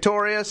she was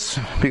victorious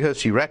because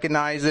she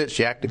recognized it,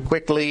 she acted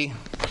quickly,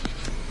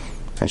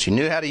 and she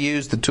knew how to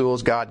use the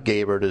tools God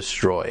gave her to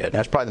destroy it.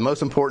 That's probably the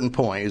most important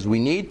point, is we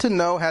need to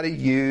know how to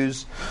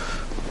use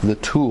the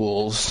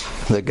tools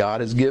that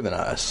God has given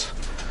us.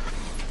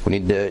 We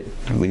need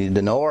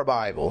to know our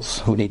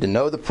Bibles. We need to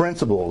know the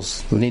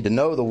principles. We need to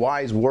know the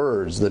wise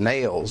words, the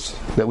nails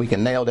that we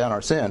can nail down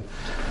our sin.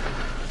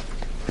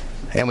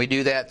 And we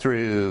do that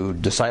through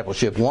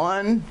Discipleship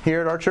 1 here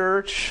at our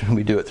church.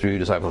 We do it through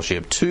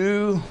Discipleship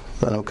 2.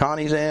 I know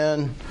Connie's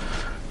in.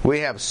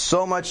 We have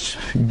so much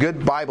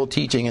good Bible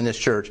teaching in this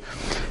church.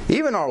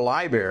 Even our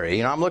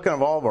library. I'm looking at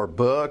all of our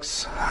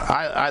books.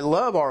 I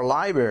love our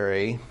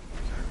library.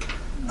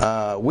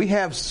 We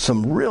have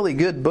some really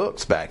good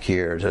books back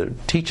here to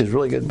teach us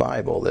really good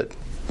Bible that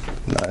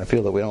I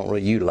feel that we don't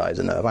really utilize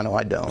enough. I know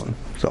I don't.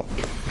 So,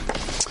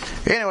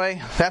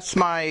 anyway, that's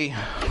my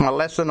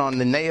lesson on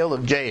the Nail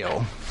of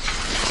Jael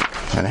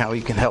and how we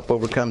can help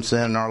overcome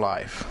sin in our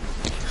life.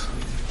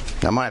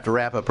 I might have to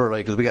wrap up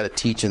early because we got to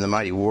teach in the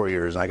Mighty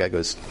Warriors, and I got to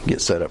go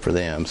get set up for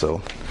them.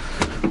 So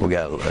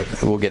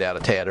we'll get out a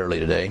tad early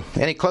today.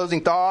 Any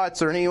closing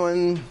thoughts or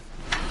anyone?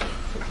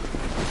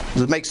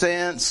 Does it make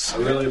sense? I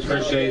really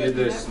appreciated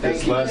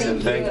this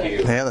lesson. Thank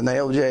you. Yeah, the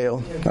Nail of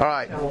Jael. All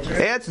right,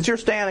 Ed, since you're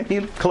standing,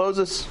 can you close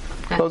us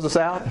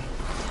out?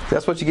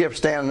 That's what you get for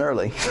standing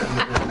early.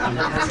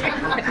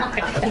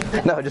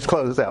 No, just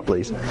close us out,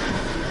 please.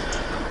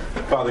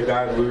 Father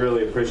God, we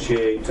really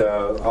appreciate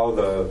all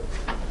the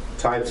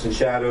types and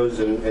shadows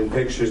and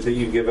pictures that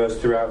you give us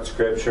throughout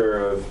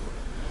Scripture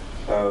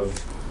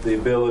of the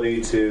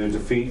ability to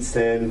defeat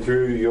sin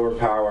through your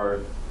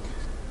power.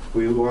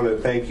 We want to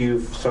thank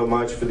you so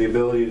much for the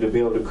ability to be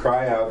able to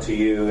cry out to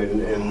you,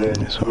 and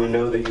that we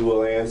know that you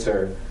will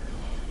answer.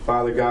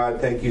 Father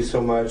God, thank you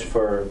so much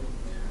for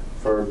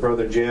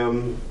Brother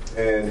Jim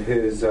and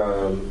his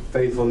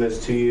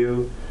faithfulness to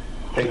you.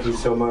 Thank you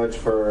so much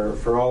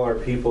for all our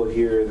people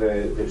here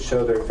that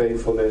show their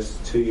faithfulness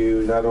to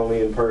you, not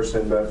only in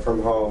person but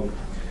from home.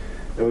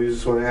 And we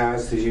just want to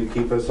ask that you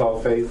keep us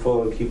all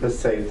faithful and keep us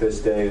safe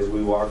this day as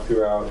we walk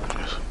throughout.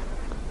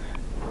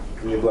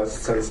 In your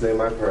blessed Son's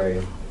name I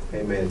pray.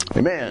 Amen.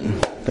 Amen.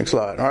 Thanks a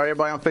lot. All right,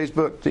 everybody on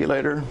Facebook, see you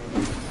later.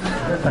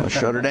 I'll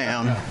shut her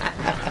down.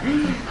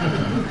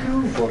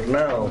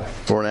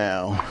 For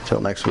now.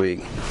 Till next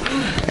week.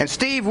 And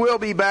Steve will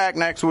be back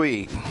next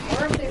week.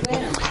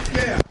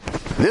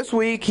 This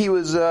week he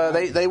was.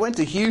 They went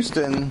to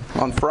Houston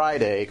on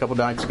Friday, a couple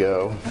nights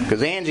ago,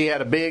 because Angie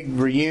had a big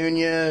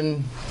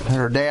reunion.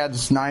 Her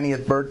dad's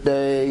 90th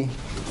birthday.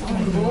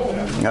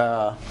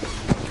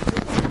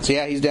 So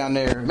yeah, he's down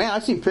there. Man,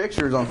 I've seen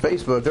pictures on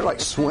Facebook. They're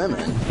like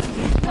swimming.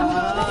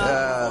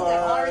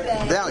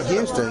 Down in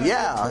Houston,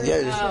 yeah.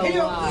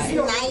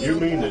 You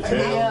mean the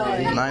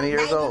town? 90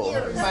 years old.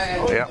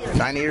 Yeah,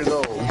 90 years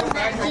old.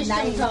 He's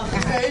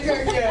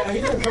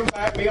gonna come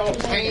back, be all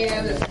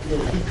tan.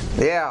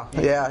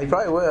 Yeah, he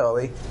probably will.